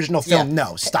Sega original film. Yeah.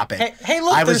 No, stop it. Hey,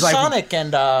 look, there's like, Sonic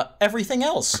and everything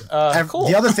else. Cool.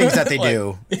 The other things that they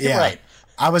do. Yeah. Right.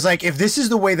 I was like, if this is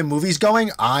the way the movie's going,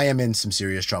 I am in some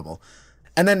serious trouble.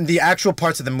 And then the actual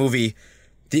parts of the movie,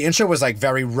 the intro was like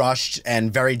very rushed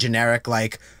and very generic,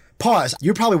 like, pause.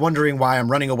 You're probably wondering why I'm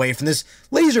running away from this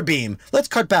laser beam. Let's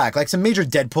cut back. Like some major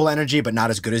Deadpool energy, but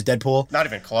not as good as Deadpool. Not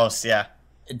even close, yeah.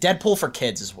 Deadpool for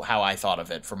kids is how I thought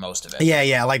of it for most of it.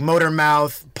 Yeah, like motor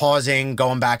mouth, pausing,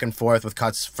 going back and forth with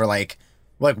cuts for like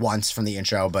once from the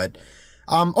intro. But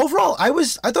overall, I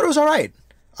thought it was all right.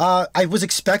 I was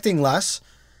expecting less.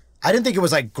 I didn't think it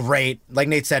was like great. Like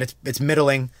Nate said, it's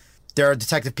middling. There are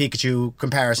Detective Pikachu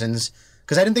comparisons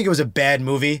because I didn't think it was a bad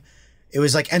movie. It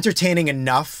was like entertaining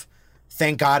enough.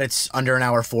 Thank God it's under an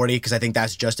hour 40 because I think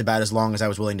that's just about as long as I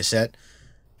was willing to sit.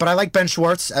 But I like Ben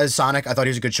Schwartz as Sonic. I thought he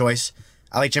was a good choice.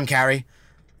 I like Jim Carrey.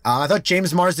 I thought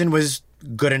James Marsden was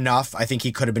good enough. I think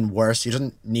he could have been worse. He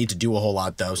doesn't need to do a whole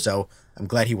lot though, so I'm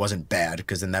glad he wasn't bad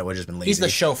because then that would have just been lazy. He's the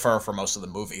chauffeur for most of the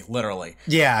movie, literally.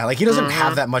 Yeah, like he doesn't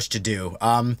have that much to do.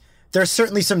 There's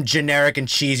certainly some generic and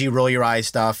cheesy roll your eyes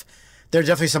stuff. There's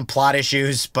definitely some plot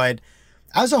issues, but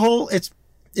as a whole, it's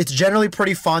generally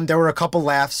pretty fun. There were a couple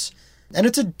laughs, and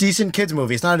it's a decent kids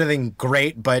movie. It's not anything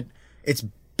great, but it's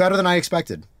better than I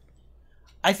expected.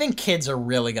 I think kids are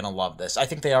really going to love this. I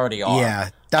think they already are.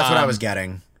 Yeah, that's what I was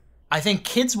getting. I think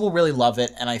kids will really love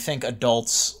it, and I think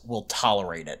adults will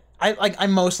tolerate it. I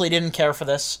mostly didn't care for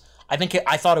this. I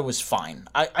thought it was fine.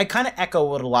 I kind of echo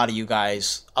what a lot of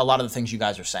the things you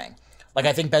guys are saying. Like,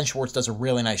 I think Ben Schwartz does a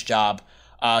really nice job.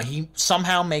 He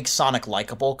somehow makes Sonic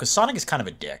likable, because Sonic is kind of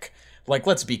a dick. Like,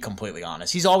 let's be completely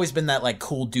honest. He's always been that, like,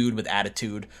 cool dude with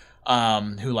attitude,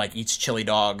 who, like, eats chili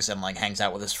dogs and, like, hangs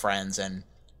out with his friends and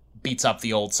beats up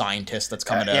the old scientist that's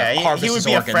coming to harvest his organs.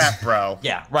 He would be a frat bro.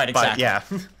 Yeah, right, exactly.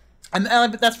 But, yeah. And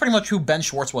that's pretty much who Ben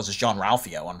Schwartz was as John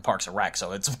Ralphio on Parks and Rec,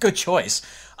 so it's a good choice.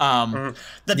 The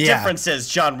difference is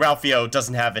John Ralphio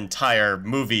doesn't have entire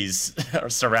movies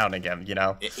surrounding him, you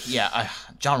know?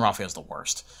 John Ralphio's the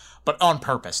worst. but on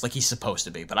purpose, like he's supposed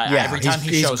to be. But every time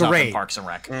he shows up in Parks and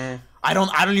Rec, I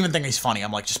don't even think he's funny.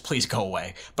 I'm like, just please go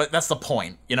away. But that's the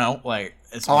point, you know? Like,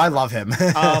 it's I love him.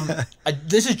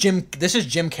 This is Jim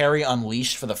Carrey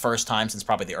unleashed for the first time since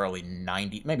probably the early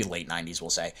 90s, maybe late 90s, we'll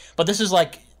say. But this is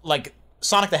like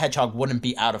Sonic the Hedgehog wouldn't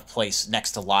be out of place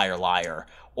next to Liar Liar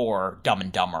or Dumb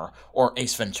and Dumber or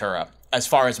Ace Ventura as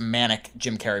far as manic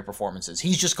Jim Carrey performances.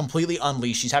 He's just completely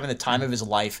unleashed. He's having the time of his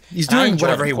life. He's doing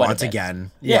whatever he wants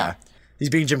again. Yeah. He's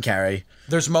being Jim Carrey.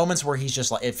 There's moments where he's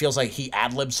just like, it feels like he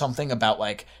ad-libbed something about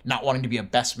like not wanting to be a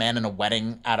best man in a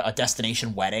wedding, at a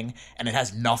destination wedding, and it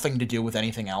has nothing to do with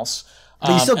anything else.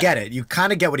 But you still get it. You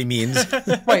kind of get what he means.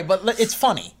 Right, but it's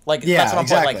funny. Like, that's what I'm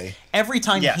exactly. Like, every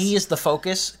time he is the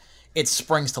focus, it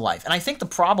springs to life. And I think the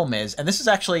problem is, and this is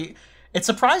actually, it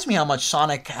surprised me how much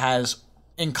Sonic has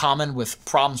in common with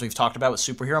problems we've talked about with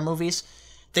superhero movies.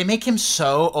 They make him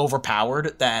so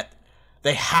overpowered that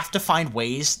they have to find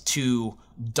ways to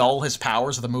dull his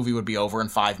powers or the movie would be over in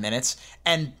 5 minutes.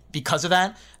 And because of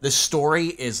that, the story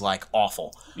is like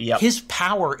awful. Yep. His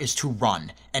power is to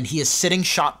run, and he is sitting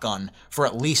shotgun for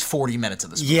at least 40 minutes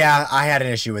of this movie. Yeah, I had an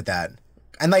issue with that.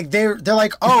 And like they're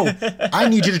like, oh, I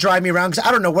need you to drive me around because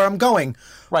I don't know where I'm going.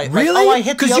 Right. Really? Like, I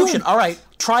hit the ocean. All right,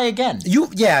 try again. You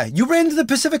ran to the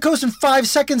Pacific Coast in 5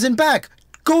 seconds and back.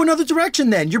 Go another direction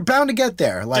then. You're bound to get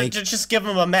there. Like, just give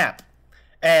him a map.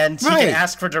 And he can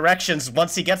ask for directions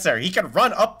once he gets there. He can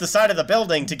run up the side of the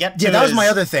building to get to that was my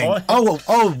other thing.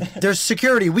 Oh, there's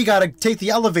security. We got to take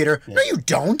the elevator. No, you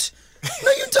don't.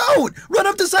 No, you don't. Run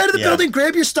up the side of the building,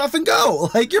 grab your stuff, and go.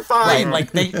 Like, you're fine.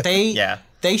 Right, like,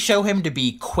 they show him to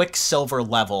be Quicksilver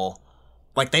level.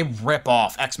 Like, they rip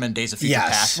off X-Men Days of Future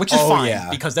Past, which is fine,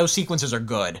 because those sequences are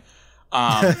good.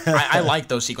 I like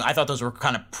those sequences. I thought those were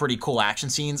kind of pretty cool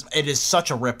action scenes. It is such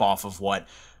a rip-off of what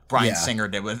Bryan Singer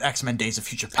did with X-Men Days of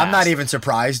Future Past. I'm not even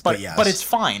surprised, but yes. But it's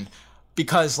fine,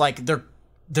 because like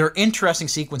they're interesting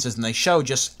sequences, and they show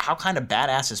just how kind of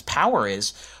badass his power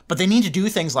is, but they need to do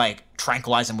things like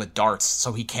tranquilize him with darts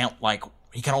so he can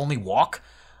only walk.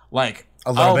 Like,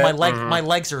 my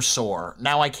legs are sore.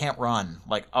 Now I can't run.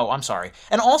 Like, oh, I'm sorry.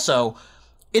 And also,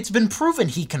 it's been proven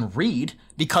he can read,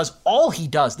 because all he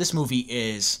does, this movie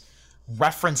is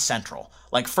reference central.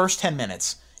 Like, first 10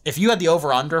 minutes, if you had the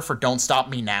over-under for Don't Stop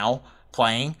Me Now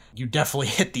playing, you definitely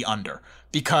hit the under.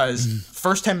 Because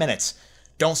first 10 minutes,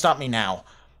 Don't Stop Me Now,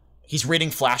 he's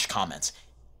reading Flash comics,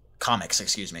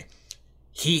 excuse me.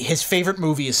 His favorite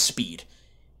movie is Speed.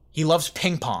 He loves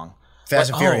ping pong. Fast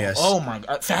and Furious. Oh my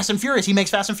God. Fast and Furious. He makes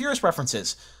Fast and Furious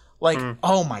references. Like,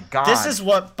 oh my God. This is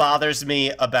what bothers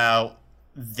me about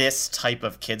this type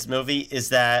of kids movie, is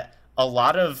that a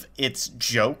lot of its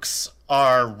jokes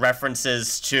are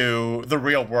references to the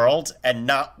real world and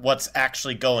not what's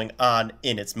actually going on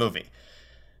in its movie.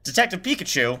 Detective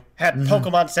Pikachu had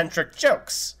Pokemon-centric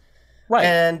jokes. Right.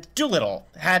 And Doolittle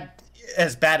had,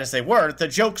 as bad as they were, the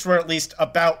jokes were at least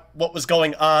about what was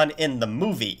going on in the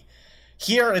movie.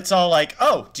 Here, it's all like,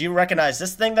 oh, do you recognize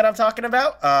this thing that I'm talking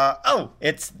about? Oh,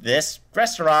 it's this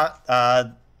restaurant.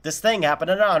 This thing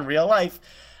happening on real life.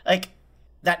 Like,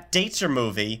 that dates your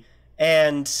movie,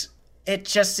 and it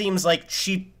just seems like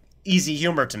cheap, easy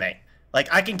humor to me. Like,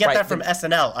 I can get that from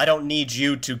SNL. I don't need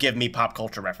you to give me pop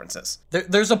culture references.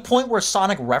 There's a point where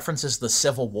Sonic references the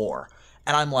Civil War,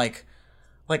 and I'm like,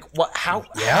 what?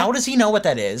 How does he know what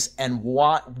that is, and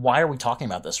why are we talking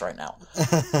about this right now?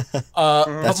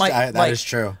 That is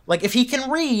true. Like, if he can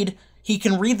read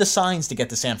the signs to get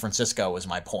to San Francisco, is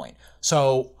my point.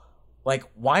 So, like,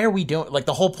 why are we doing... Like,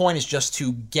 the whole point is just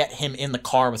to get him in the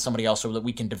car with somebody else so that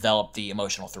we can develop the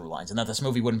emotional through lines, and that this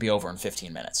movie wouldn't be over in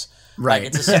 15 minutes. Right. Like,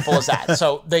 it's as simple as that.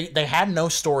 So, they had no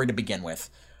story to begin with.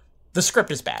 The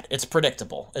script is bad. It's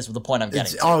predictable, is the point I'm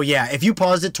getting to. Oh, yeah. If you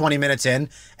paused it 20 minutes in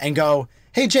and go,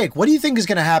 hey, Jake, what do you think is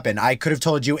going to happen? I could have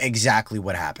told you exactly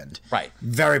what happened. Right.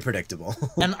 Very predictable.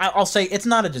 And I'll say it's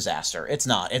not a disaster. It's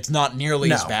not. It's not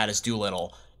nearly as bad as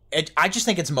Doolittle. I just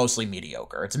think it's mostly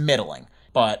mediocre. It's middling.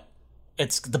 But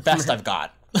it's the best I've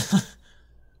got.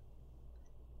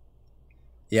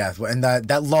 Yeah, and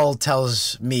that lull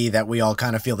tells me that we all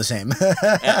kind of feel the same.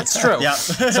 Yeah, it's true. Yeah.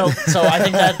 So I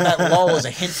think that lull is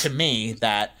a hint to me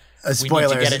that we need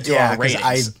to get into our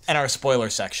ratings and our spoiler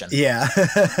section. Yeah.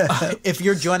 If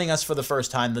you're joining us for the first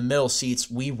time, the middle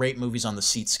seats, we rate movies on the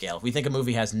seat scale. If we think a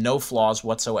movie has no flaws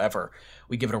whatsoever,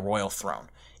 we give it a royal throne.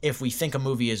 If we think a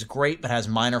movie is great but has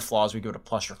minor flaws, we give it a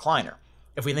plush recliner.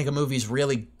 If we think a movie is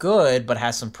really good but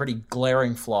has some pretty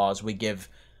glaring flaws, we give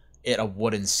it a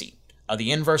wooden seat.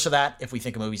 The inverse of that, if we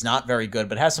think a movie's not very good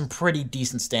but has some pretty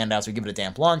decent standouts, we give it a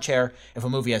damp lawn chair. If a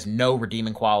movie has no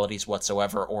redeeming qualities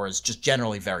whatsoever or is just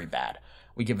generally very bad,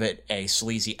 we give it a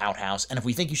sleazy outhouse. And if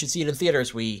we think you should see it in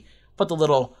theaters, we put the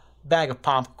little bag of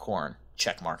popcorn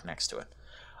check mark next to it.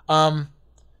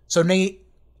 So Nate,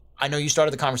 I know you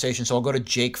started the conversation, so I'll go to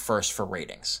Jake first for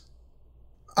ratings.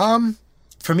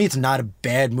 For me, it's not a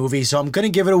bad movie, so I'm going to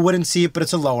give it a wooden seat, but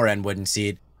it's a lower end wooden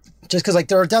seat. Just because, like,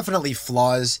 there are definitely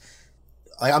flaws.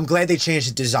 Like, I'm glad they changed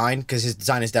his design, because his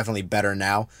design is definitely better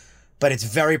now. But it's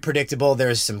very predictable.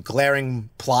 There's some glaring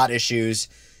plot issues.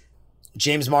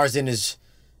 James Marsden is,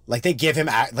 like, they give him,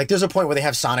 like, there's a point where they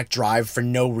have Sonic drive for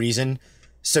no reason,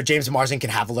 so James Marsden can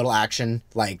have a little action.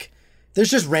 Like, there's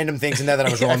just random things in there that I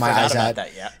was rolling my eyes at.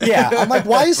 That, yeah, I'm like,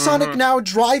 why is Sonic now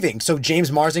driving? So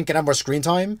James Marsden can have more screen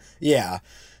time? Yeah.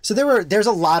 So there's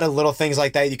a lot of little things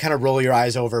like that you kind of roll your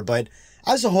eyes over, but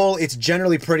as a whole, it's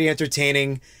generally pretty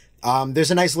entertaining.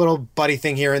 There's a nice little buddy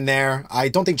thing here and there. I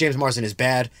don't think James Marsden is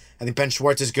bad. I think Ben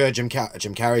Schwartz is good. Jim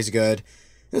Carrey's good.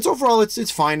 It's overall,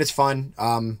 it's fine. It's fun.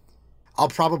 I'll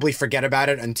probably forget about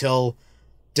it until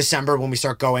December when we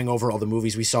start going over all the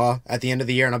movies we saw at the end of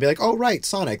the year, and I'll be like, oh, right,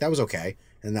 Sonic, that was okay.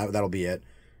 And that'll be it.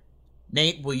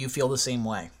 Nate, will you feel the same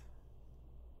way?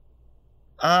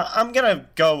 I'm going to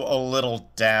go a little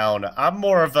down. I'm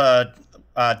more of a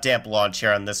damp launch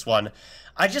here on this one.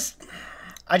 I just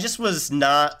was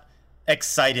not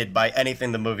excited by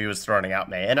anything the movie was throwing at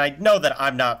me. And I know that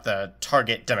I'm not the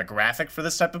target demographic for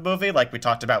this type of movie, like we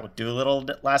talked about with Dolittle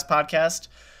last podcast.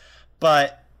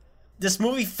 But this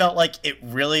movie felt like it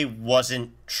really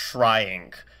wasn't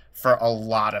trying for a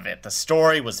lot of it. The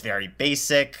story was very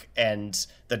basic, and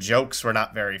the jokes were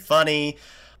not very funny.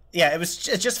 Yeah, it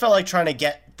just felt like trying to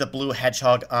get the blue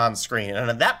hedgehog on screen. And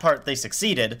on that part, they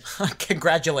succeeded.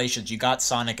 Congratulations, you got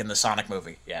Sonic in the Sonic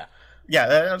movie. Yeah.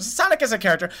 Yeah, Sonic as a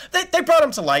character. They brought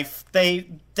him to life. They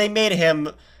made him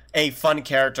a fun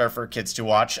character for kids to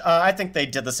watch. I think they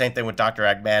did the same thing with Dr.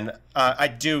 Eggman. I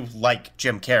do like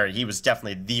Jim Carrey. He was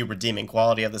definitely the redeeming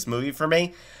quality of this movie for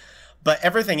me. But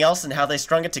everything else and how they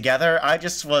strung it together, I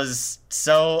just was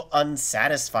so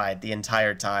unsatisfied the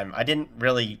entire time. I didn't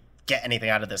really get anything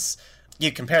out of this.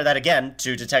 You compare that again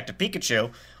to Detective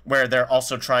Pikachu, where they're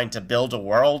also trying to build a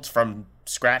world from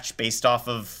scratch based off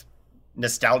of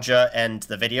nostalgia and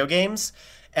the video games.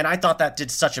 And I thought that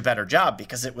did such a better job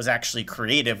because it was actually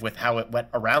creative with how it went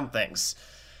around things.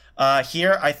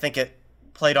 Here, I think it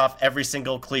played off every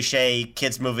single cliche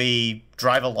kids movie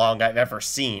drive-along I've ever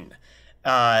seen.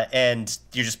 And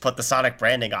you just put the Sonic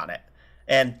branding on it.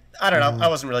 And I don't know, I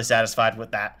wasn't really satisfied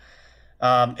with that.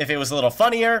 If it was a little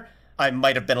funnier, I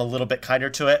might have been a little bit kinder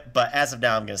to it. But as of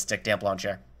now, I'm going to stick damp lawn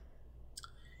chair.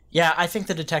 Yeah, I think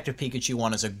the Detective Pikachu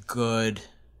one is a good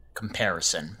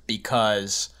comparison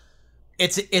because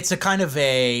it's a kind of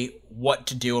a what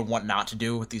to do and what not to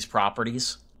do with these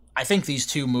properties. I think these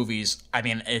two movies, I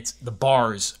mean, it's the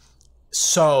bar's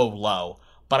so low,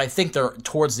 but I think they're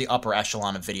towards the upper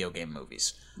echelon of video game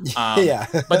movies. Yeah.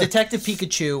 But Detective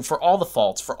Pikachu, for all the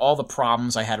faults, for all the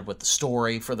problems I had with the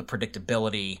story, for the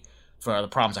predictability, for the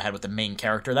problems I had with the main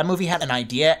character, that movie had an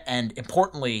idea, and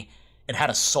importantly, it had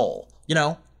a soul. You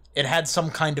know, it had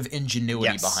some kind of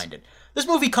ingenuity behind it. This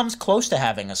movie comes close to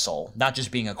having a soul, not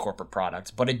just being a corporate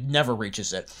product, but it never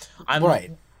reaches it.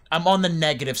 I'm on the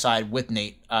negative side with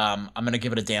Nate. I'm going to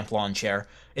give it a damp lawn chair.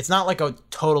 It's not like a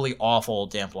totally awful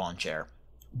damp lawn chair,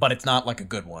 but it's not like a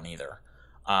good one either.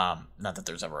 Not that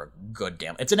there's ever a good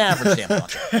damp... It's an average damp lawn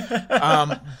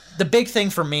chair. The big thing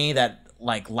for me, that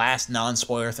like last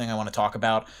non-spoiler thing I want to talk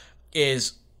about,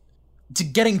 is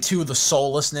getting to the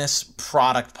soullessness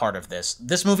product part of this.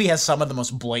 This movie has some of the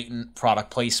most blatant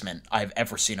product placement I've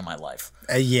ever seen in my life.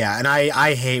 Yeah, and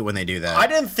I hate when they do that. I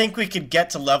didn't think we could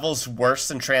get to levels worse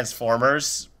than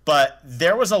Transformers, but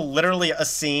there was literally a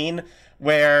scene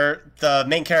where the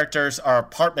main characters are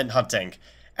apartment hunting,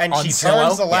 and she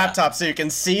turns the laptop so you can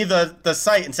see the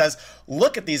site and says,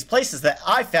 look at these places that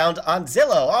I found on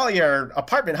Zillow, all your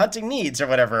apartment hunting needs, or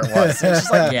whatever it was. It's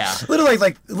just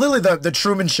like, literally the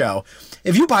Truman Show.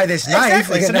 If you buy this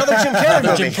knife, it's another Jim Carrey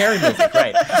movie. Jim Carrey movie,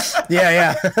 right?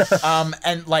 Yeah.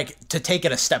 And like to take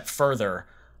it a step further,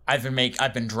 I've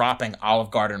been dropping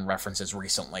Olive Garden references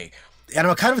recently, and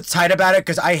I'm kind of tight about it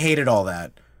because I hated all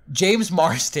that. James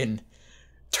Marsden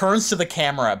turns to the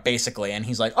camera basically, and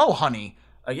he's like, "Oh, honey,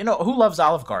 you know who loves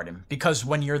Olive Garden? Because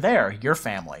when you're there, you're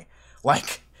family."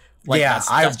 Like yeah,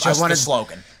 that's just the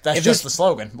slogan. That's just the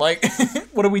slogan. Like,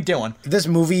 what are we doing? If this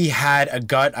movie had a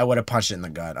gut, I would have punched it in the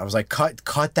gut. I was like,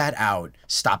 cut that out.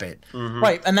 Stop it. Mm-hmm.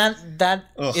 Right, and that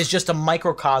is just a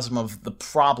microcosm of the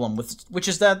problem, which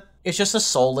is that it's just a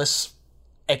soulless,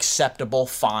 acceptable,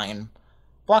 fine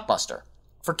blockbuster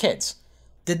for kids.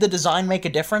 Did the design make a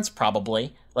difference?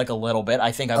 Probably, like a little bit.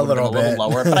 I think I would have been a little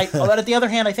lower. But on the other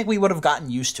hand, I think we would have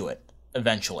gotten used to it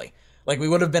eventually. Like, we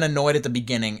would have been annoyed at the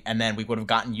beginning, and then we would have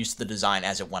gotten used to the design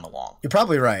as it went along. You're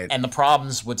probably right. And the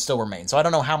problems would still remain. So I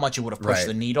don't know how much it would have pushed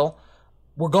the needle.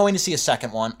 We're going to see a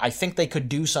second one. I think they could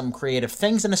do some creative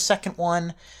things in a second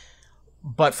one,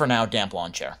 but for now, damp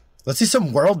lawn chair. Let's see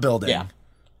some world building. Yeah.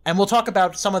 And we'll talk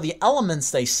about some of the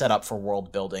elements they set up for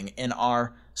world building in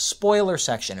our spoiler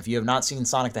section. If you have not seen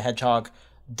Sonic the Hedgehog,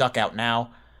 duck out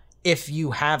now. If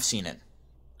you have seen it,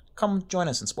 come join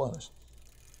us in spoilers.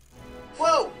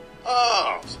 Whoa!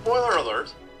 Oh, spoiler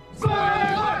alert! Spoiler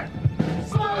alert!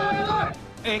 Spoiler alert!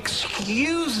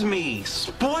 Excuse me!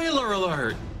 Spoiler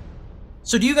alert!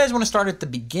 So do you guys want to start at the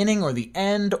beginning or the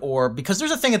end? Or because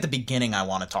there's a thing at the beginning I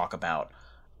want to talk about.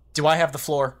 Do I have the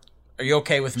floor? Are you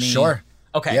okay with me? Sure.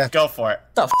 Okay. Yeah, go for it.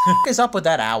 The f*** is up with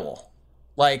that owl?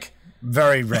 Like...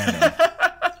 Very random.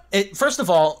 First of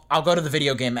all, I'll go to the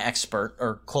video game expert,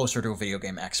 or closer to a video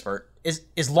game expert.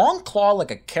 Is Long Claw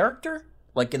like a character?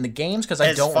 Like in the games? Because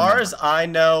I don't As far remember. as I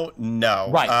know, no.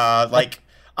 Right.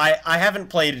 I haven't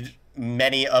played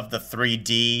many of the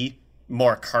 3D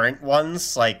more current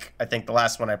ones. Like, I think the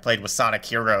last one I played was Sonic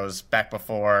Heroes back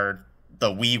before the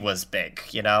Wii was big,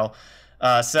 you know?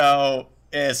 So,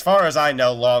 as far as I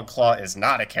know, Long Claw is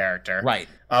not a character. Right.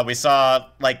 We saw,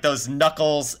 like, those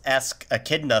Knuckles-esque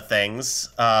echidna things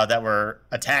that were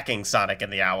attacking Sonic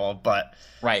and the Owl, but...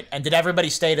 Right. And did everybody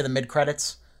stay to the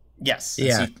mid-credits? Yes.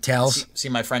 Yeah, Tails. See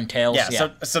my friend Tails? Yeah,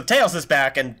 so Tails is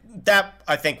back, and that,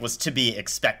 I think, was to be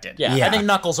expected. Yeah, I think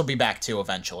Knuckles will be back, too,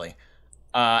 eventually.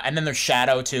 And then there's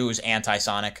Shadow, too, who's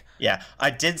anti-Sonic. Yeah,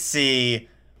 I did see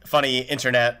funny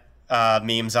internet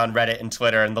memes on Reddit and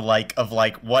Twitter and the like of,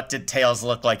 like, what did Tails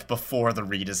look like before the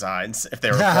redesigns, if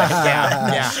they were playing.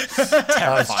 Yeah. Terrifying.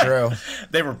 That's true.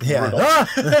 They were brutal.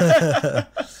 Yeah.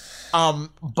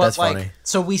 But That's like, funny.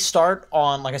 so we start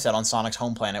on, like I said, on Sonic's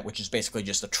home planet, which is basically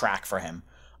just a track for him.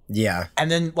 Yeah. And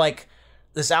then, like,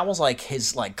 this owl's, like,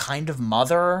 his, like, kind of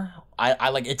mother. I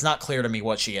like, it's not clear to me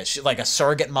what she is. She's, like, a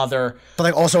surrogate mother. But,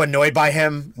 like, also annoyed by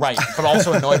him. Right, but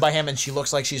also annoyed by him, and she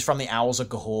looks like she's from the Owls of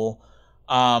Ga'Hoole.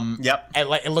 Yep. And,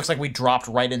 like, it looks like we dropped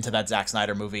right into that Zack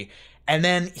Snyder movie. And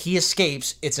then he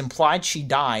escapes, it's implied she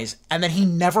dies, and then he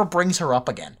never brings her up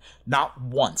again. Not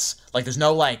once. Like, there's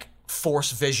no, like,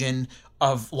 force vision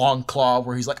of Long Claw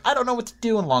where he's like, I don't know what to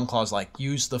do, and Long Claw's like,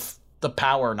 use the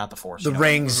power, not the force. The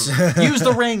rings. Use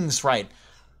the rings, right.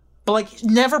 But, like,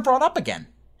 never brought up again.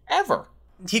 Ever.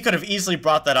 He could have easily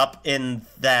brought that up in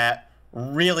that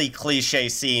really cliche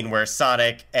scene where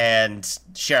Sonic and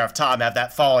Sheriff Tom have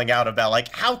that falling out about,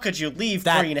 like, how could you leave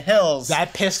Green Hills?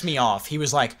 That pissed me off. He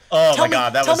was like, oh my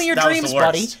God, tell me your that was dreams, the worst.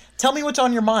 buddy. Tell me what's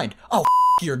on your mind. Oh,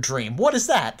 your dream. What is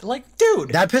that? Like, dude.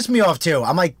 That pissed me off too.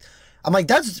 I'm like,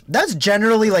 that's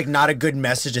generally, like, not a good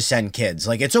message to send kids.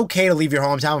 Like, it's okay to leave your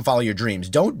hometown and follow your dreams.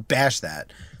 Don't bash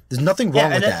that. There's nothing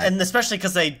wrong with that. And especially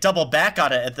because they double back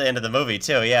on it at the end of the movie,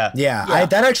 too, yeah. Yeah,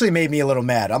 that actually made me a little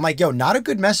mad. I'm like, yo, not a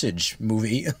good message,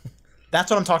 movie. That's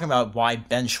what I'm talking about, why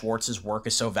Ben Schwartz's work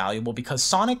is so valuable, because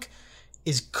Sonic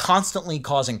is constantly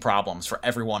causing problems for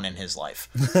everyone in his life.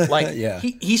 Like,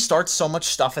 he starts so much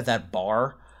stuff at that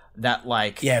bar that,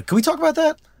 like... Yeah, can we talk about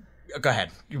that? Go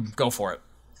ahead. You go for it.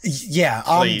 Yeah,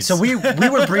 Please. So we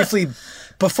were briefly...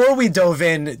 Before we dove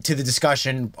into the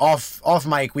discussion, off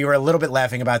mic, we were a little bit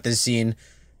laughing about this scene,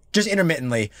 just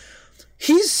intermittently.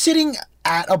 He's sitting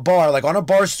at a bar, like on a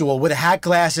bar stool with hat,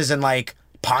 glasses, and like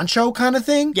poncho kind of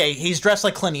thing. Yeah, he's dressed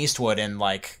like Clint Eastwood in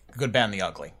like Good, Bad, and the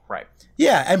Ugly, right?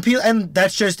 Yeah, and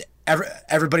that's just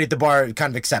everybody at the bar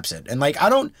kind of accepts it. And like I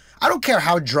don't care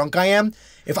how drunk I am.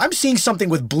 If I'm seeing something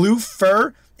with blue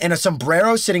fur and a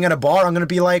sombrero sitting at a bar, I'm gonna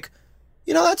be like,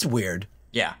 you know, that's weird.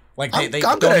 Yeah. Like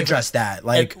I'm gonna address that.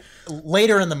 Like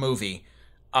later in the movie,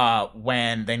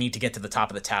 when they need to get to the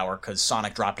top of the tower because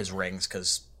Sonic dropped his rings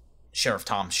because Sheriff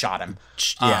Tom shot him.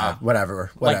 Yeah, whatever.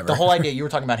 Like the whole idea, you were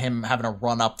talking about him having to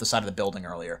run up the side of the building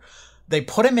earlier. They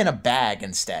put him in a bag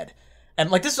instead, and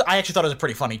like this, I actually thought it was a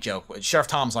pretty funny joke. Sheriff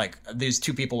Tom's like, these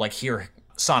two people like hear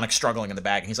Sonic struggling in the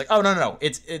bag, and he's like, oh no,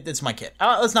 it's my kid.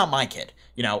 It's not my kid.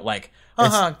 You know, like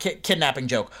kidnapping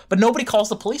joke. But nobody calls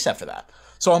the police after that.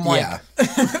 So I'm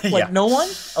like, no one?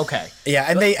 Okay. Yeah,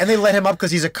 and they let him up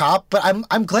because he's a cop. But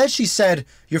I'm glad she said,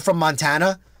 you're from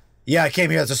Montana? Yeah, I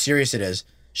came here. That's how serious it is.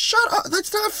 Shut up.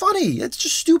 That's not funny. It's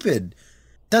just stupid.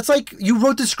 That's like you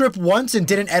wrote the script once and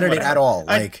didn't edit it at all.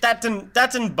 Like that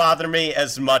didn't bother me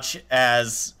as much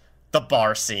as the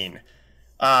bar scene.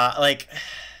 I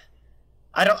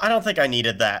don't think I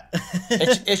needed that.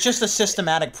 it's just a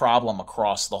systematic problem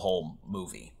across the whole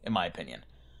movie, in my opinion.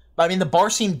 But I mean, the bar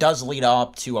scene does lead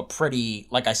up to a pretty,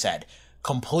 like I said,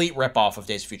 complete ripoff of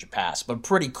Days of Future Past, but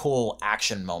pretty cool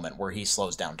action moment where he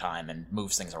slows down time and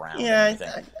moves things around.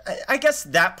 Yeah, I guess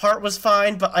that part was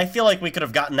fine, but I feel like we could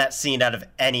have gotten that scene out of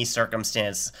any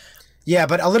circumstance. Yeah,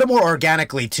 but a little more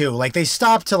organically too. Like they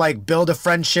stopped to like build a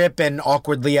friendship and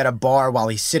awkwardly at a bar while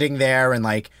he's sitting there and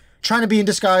like trying to be in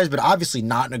disguise, but obviously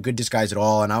not in a good disguise at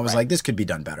all. And I was like, this could be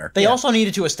done better. They also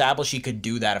needed to establish he could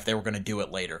do that if they were going to do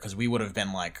it later, because we would have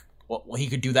been like, well, he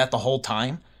could do that the whole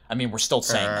time. I mean, we're still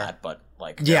saying that, but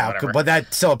like, yeah, but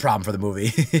that's still a problem for the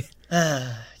movie.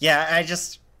 Yeah, I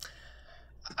just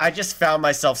found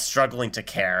myself struggling to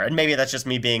care, and maybe that's just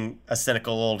me being a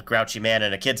cynical old grouchy man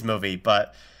in a kids movie,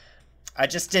 but I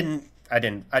just didn't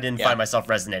find myself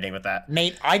resonating with that.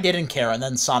 Nate, I didn't care, and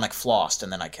then Sonic flossed,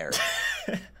 and then I cared.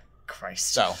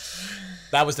 Christ. So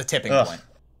that was the tipping point.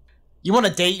 You want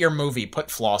to date your movie, put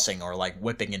flossing or like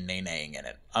whipping and nay-naying in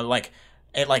it.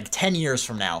 Like 10 years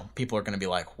from now, people are going to be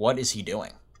like, what is he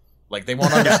doing? Like they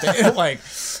won't understand.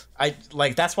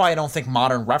 That's why I don't think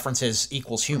modern references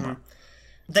equals humor.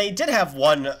 They did have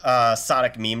one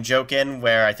Sonic meme joke in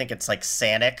where I think it's like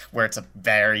Sonic, where it's a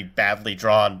very badly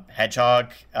drawn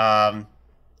hedgehog. And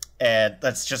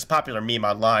that's just a popular meme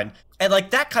online. And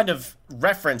like that kind of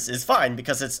reference is fine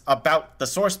because it's about the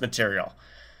source material.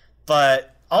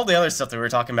 But all the other stuff that we were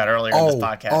talking about earlier in this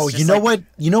podcast. Oh,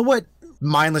 you know what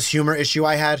mindless humor issue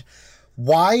I had?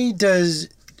 Why does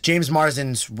James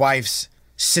Marsden's wife's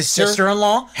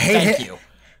sister-in-law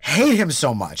hate him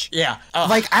so much? Yeah.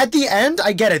 Like at the end,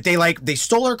 I get it. They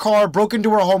stole her car, broke into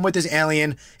her home with this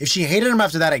alien. If she hated him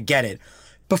after that, I get it.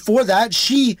 Before that,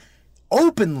 she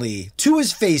openly, to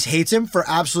his face, hates him for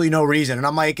absolutely no reason. And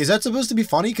I'm like, is that supposed to be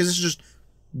funny? Because it's just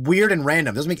weird and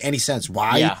random. It doesn't make any sense.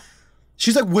 Why? Yeah.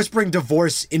 She's like whispering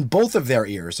divorce in both of their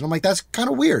ears. And I'm like, that's kind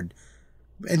of weird.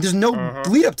 And there's no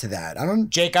lead up to that.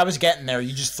 Jake, I was getting there.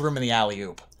 You just threw me the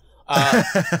alley-oop.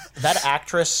 That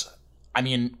actress, I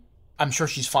mean, I'm sure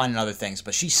she's fine in other things,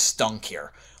 but she stunk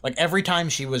here. Like every time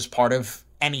she was part of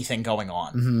anything going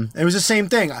on. Mm-hmm. It was the same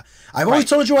thing. I've always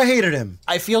told you I hated him.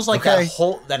 I feels like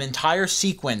that entire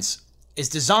sequence is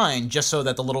designed just so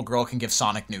that the little girl can give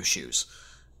Sonic new shoes.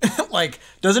 Like,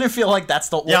 doesn't it feel like that's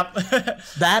the... Yep.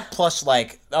 That plus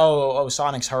like,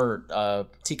 Sonic's hurt.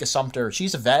 Tika Sumpter,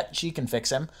 she's a vet. She can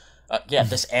fix him.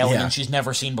 This alien she's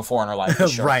never seen before in her life.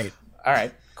 Sure. Right. All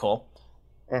right, cool.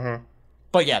 Mm-hmm.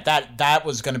 But yeah, that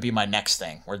was going to be my next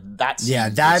thing. Where that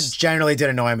generally did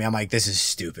annoy me. I'm like, this is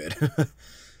stupid.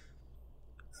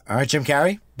 All right, Jim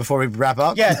Carrey, before we wrap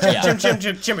up. Yeah, Jim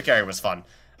Carrey was fun.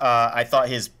 I thought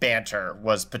his banter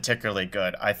was particularly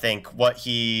good. I think what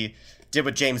he did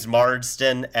with James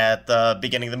Marsden at the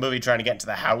beginning of the movie, trying to get into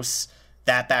the house,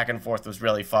 that back and forth was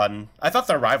really fun. I thought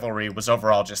their rivalry was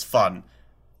overall just fun.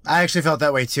 I actually felt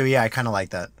that way too. Yeah, I kind of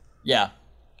like that. Yeah.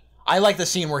 I like the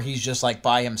scene where he's just like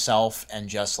by himself and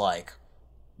just like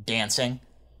dancing.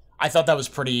 I thought that was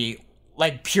pretty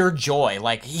like pure joy.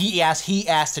 Like he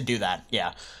asked to do that.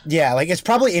 Yeah. Yeah, like it's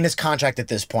probably in his contract at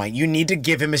this point. You need to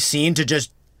give him a scene to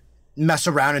just mess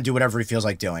around and do whatever he feels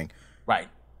like doing. Right.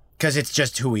 Because it's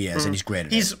just who he is, and he's great at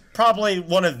it. He's probably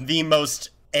one of the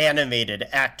most animated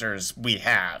actors we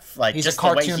have. Like he's just a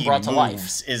cartoon the way he brought to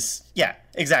moves life. Yeah,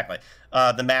 exactly.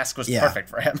 The mask was perfect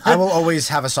for him. I will always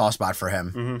have a soft spot for him.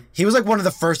 Mm-hmm. He was like one of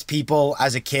the first people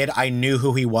as a kid I knew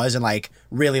who he was and like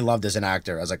really loved as an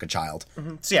actor as like a child.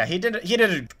 Mm-hmm. So yeah, he did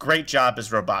a great job as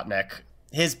Robotnik.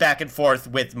 His back and forth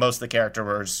with most of the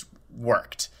characters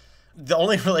worked. The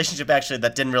only relationship actually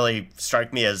that didn't really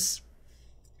strike me as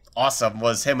awesome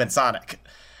was him and Sonic.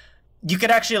 You could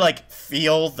actually like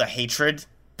feel the hatred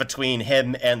between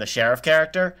him and the sheriff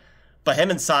character, but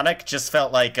him and Sonic just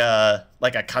felt like a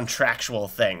contractual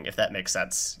thing, if that makes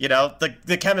sense. You know,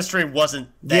 the chemistry wasn't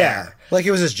there. Yeah, like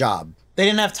it was his job. They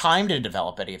didn't have time to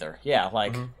develop it either. Yeah,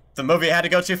 like the movie had to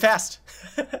go too fast.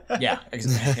 Yeah,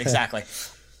 exactly.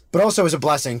 But also it was a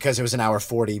blessing because it was an hour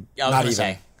 40. Not even.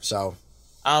 Say. So,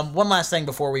 one last thing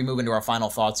before we move into our final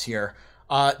thoughts here.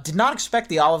 Did not expect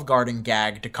the Olive Garden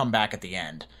gag to come back at the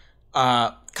end.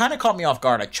 Kind of caught me off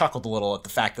guard. I chuckled a little at the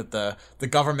fact that the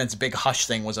government's big hush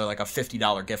thing was like a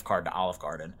 $50 gift card to Olive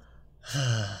Garden.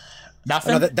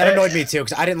 Nothing? No, that annoyed me too,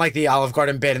 because I didn't like the Olive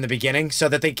Garden bit in the beginning, so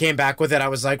that they came back with it, I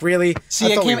was like, really?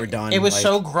 I thought we were done. It was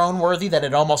so groan-worthy that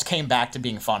it almost came back to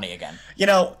being funny again. You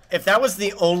know, if that was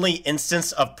the only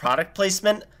instance of product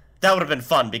placement, that would have been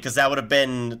fun, because that would have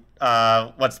been,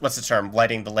 what's the term?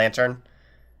 Lighting the lantern?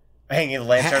 Hanging the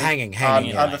lantern?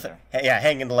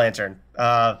 Hanging the lantern.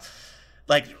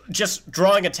 Like, just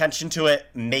drawing attention to it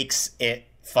makes it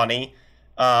funny.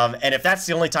 And if that's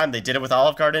the only time they did it with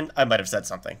Olive Garden, I might have said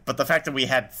something. But the fact that we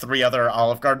had 3 other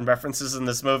Olive Garden references in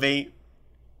this movie,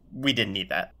 we didn't need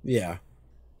that. Yeah.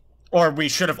 Or we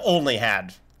should have only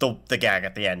had the gag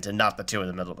at the end and not the two in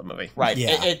the middle of the movie. Right.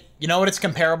 Yeah. You know what it's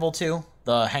comparable to?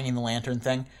 The hanging the lantern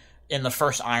thing? In the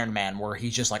first Iron Man, where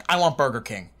he's just like, I want Burger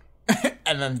King.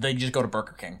 And then they just go to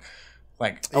Burger King.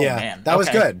 Like, oh man. That was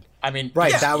good. I mean,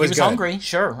 right, that was he was good. Hungry,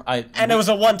 sure. And it was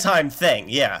a one-time thing,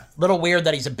 yeah. Little weird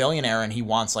that he's a billionaire and he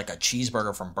wants like a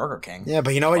cheeseburger from Burger King. Yeah,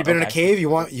 but you know what? You've been in a cave, you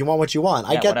want what you want.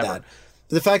 I get whatever. that.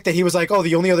 The fact that he was like, oh,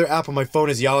 the only other app on my phone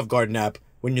is the Olive Garden app.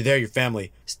 When you're there, your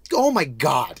family. Oh my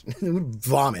God.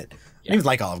 Vomit. I don't even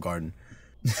like Olive Garden.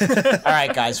 All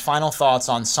right, guys. Final thoughts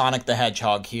on Sonic the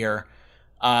Hedgehog here.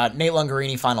 Nate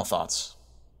Lungarini, final thoughts.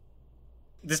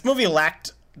 This movie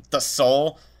lacked the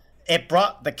soul. It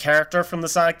brought the character from the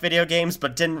Sonic video games,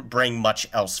 but didn't bring much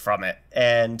else from it.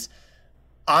 And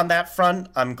on that front,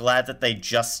 I'm glad that they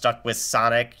just stuck with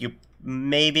Sonic. You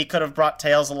maybe could have brought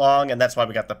Tails along, and that's why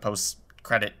we got the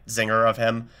post-credit zinger of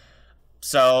him.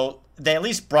 So they at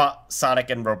least brought Sonic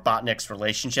and Robotnik's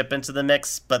relationship into the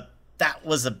mix, but that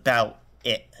was about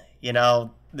it. You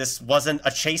know, this wasn't a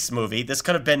chase movie. This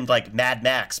could have been like Mad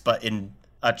Max, but in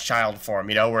a child form,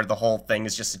 you know, where the whole thing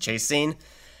is just a chase scene.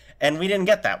 And we didn't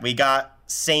get that. We got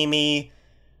samey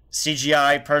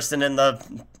CGI person in the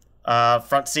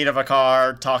front seat of a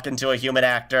car talking to a human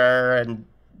actor, and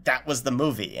that was the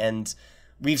movie. And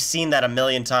we've seen that a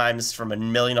million times from a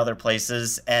million other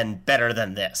places, and better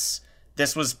than this.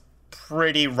 This was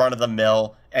pretty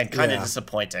run-of-the-mill and kind of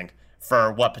disappointing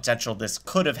for what potential this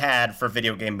could have had for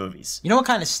video game movies. You know what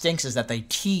kind of stinks is that they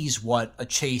tease what a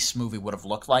chase movie would have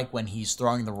looked like when he's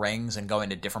throwing the rings and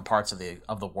going to different parts of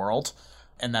the world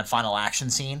in that final action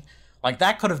scene. Like,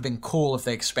 that could have been cool if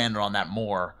they expanded on that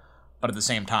more, but at the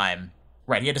same time,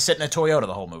 right, he had to sit in a Toyota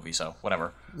the whole movie, so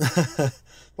whatever.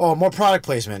 Oh, more product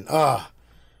placement. Ugh.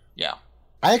 Yeah.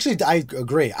 I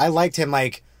agree. I liked him,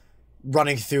 like,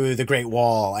 running through the Great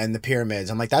Wall and the pyramids.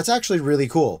 I'm like, that's actually really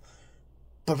cool.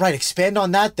 But right, expand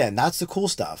on that then. That's the cool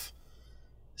stuff.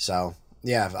 So,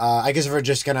 yeah, I guess if we're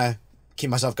just going to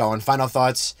keep myself going. Final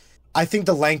thoughts. I think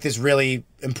the length is really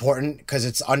important because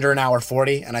it's under an hour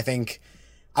 40, and I think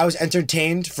I was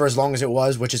entertained for as long as it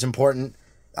was, which is important.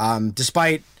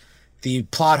 Despite the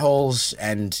plot holes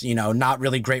and, you know, not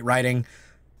really great writing.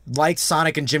 Liked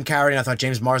Sonic and Jim Carrey, and I thought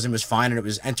James Marsden was fine, and it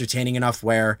was entertaining enough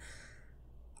where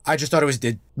I just thought it was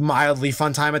a mildly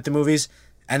fun time at the movies.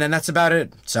 And then that's about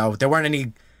it. So there weren't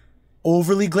any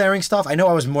overly glaring stuff. I know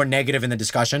I was more negative in the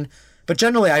discussion, but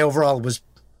generally I overall was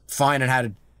fine and had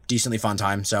a decently fun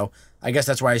time. So I guess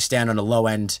that's where I stand on a low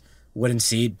end wooden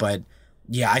seat. But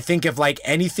yeah, I think if like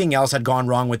anything else had gone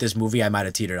wrong with this movie, I might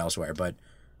have teetered elsewhere. But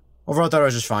overall I thought it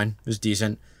was just fine. It was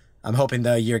decent. I'm hoping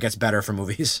the year gets better for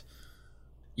movies.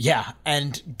 Yeah,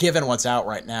 and given what's out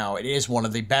right now, it is one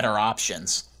of the better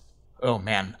options. Oh,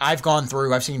 man. I've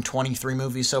seen 23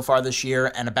 movies so far this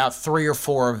year, and about 3 or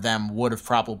 4 of them would have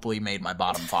probably made my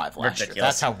bottom 5 last year.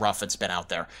 That's how rough it's been out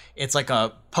there. It's like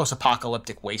a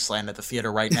post-apocalyptic wasteland at the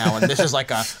theater right now, and this is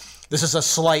a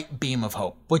slight beam of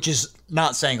hope, which is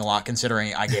not saying a lot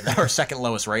considering I gave that our second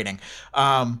lowest rating.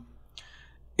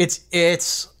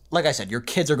 It's like I said, your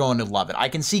kids are going to love it. I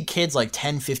can see kids like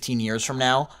 10, 15 years from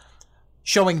now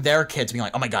showing their kids being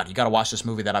like, oh my God, you got to watch this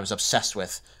movie that I was obsessed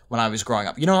with when I was growing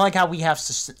up. You know, like how we have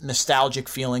nostalgic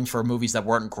feeling for movies that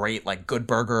weren't great, like Good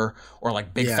Burger or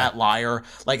like Big Fat Liar.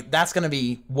 Like, that's going to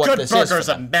be what Good this Burger is. Good Burger's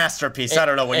a masterpiece. I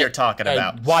don't know what you're talking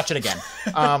about. Watch it again.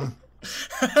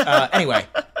 Anyway,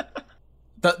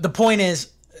 the point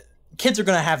is, kids are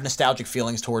going to have nostalgic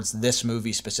feelings towards this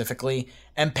movie specifically,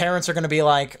 and parents are going to be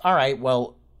like, all right,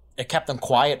 well, it kept them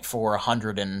quiet for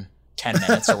 110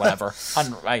 minutes or whatever.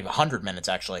 100 minutes,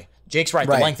 actually. Jake's right.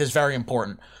 The length is very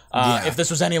important. If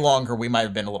this was any longer, we might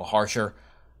have been a little harsher.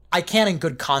 I can't in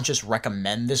good conscience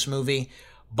recommend this movie,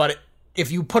 but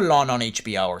if you put it on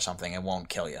HBO or something, it won't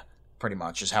kill you, pretty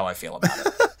much, is how I feel about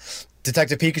it.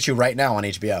 Detective Pikachu right now on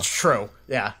HBO. True.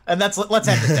 Yeah. And let's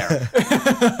end it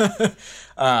there.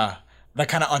 That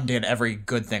kind of undid every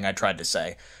good thing I tried to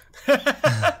say.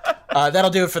 That'll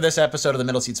do it for this episode of the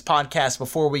Middle Seats Podcast.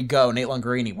 Before we go, Nate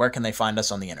Lungarini, where can they find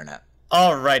us on the internet?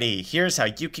 Alrighty, here's how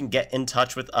you can get in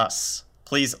touch with us.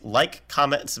 Please like,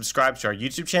 comment, and subscribe to our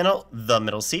YouTube channel, The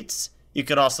Middle Seats. You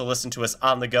can also listen to us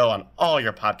on the go on all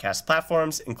your podcast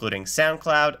platforms, including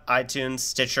SoundCloud, iTunes,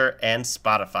 Stitcher, and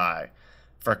Spotify.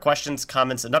 For questions,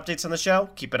 comments, and updates on the show,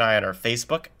 keep an eye on our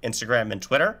Facebook, Instagram, and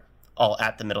Twitter, all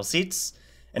at The Middle Seats.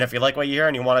 And if you like what you hear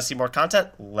and you want to see more content,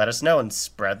 let us know and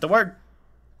spread the word.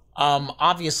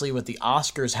 Obviously, with the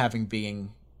Oscars having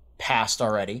been passed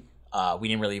already, we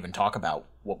didn't really even talk about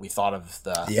what we thought of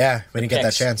the we didn't get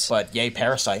that chance. But yay,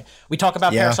 Parasite. We talk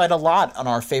about Parasite a lot on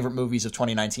our favorite movies of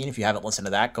 2019. If you haven't listened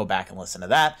to that, go back and listen to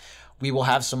that. We will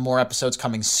have some more episodes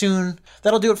coming soon.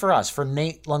 That'll do it for us. For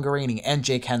Nate Lungarini and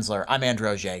Jake Hensler, I'm Andrew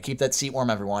Oj. Keep that seat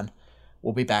warm, everyone.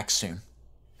 We'll be back soon.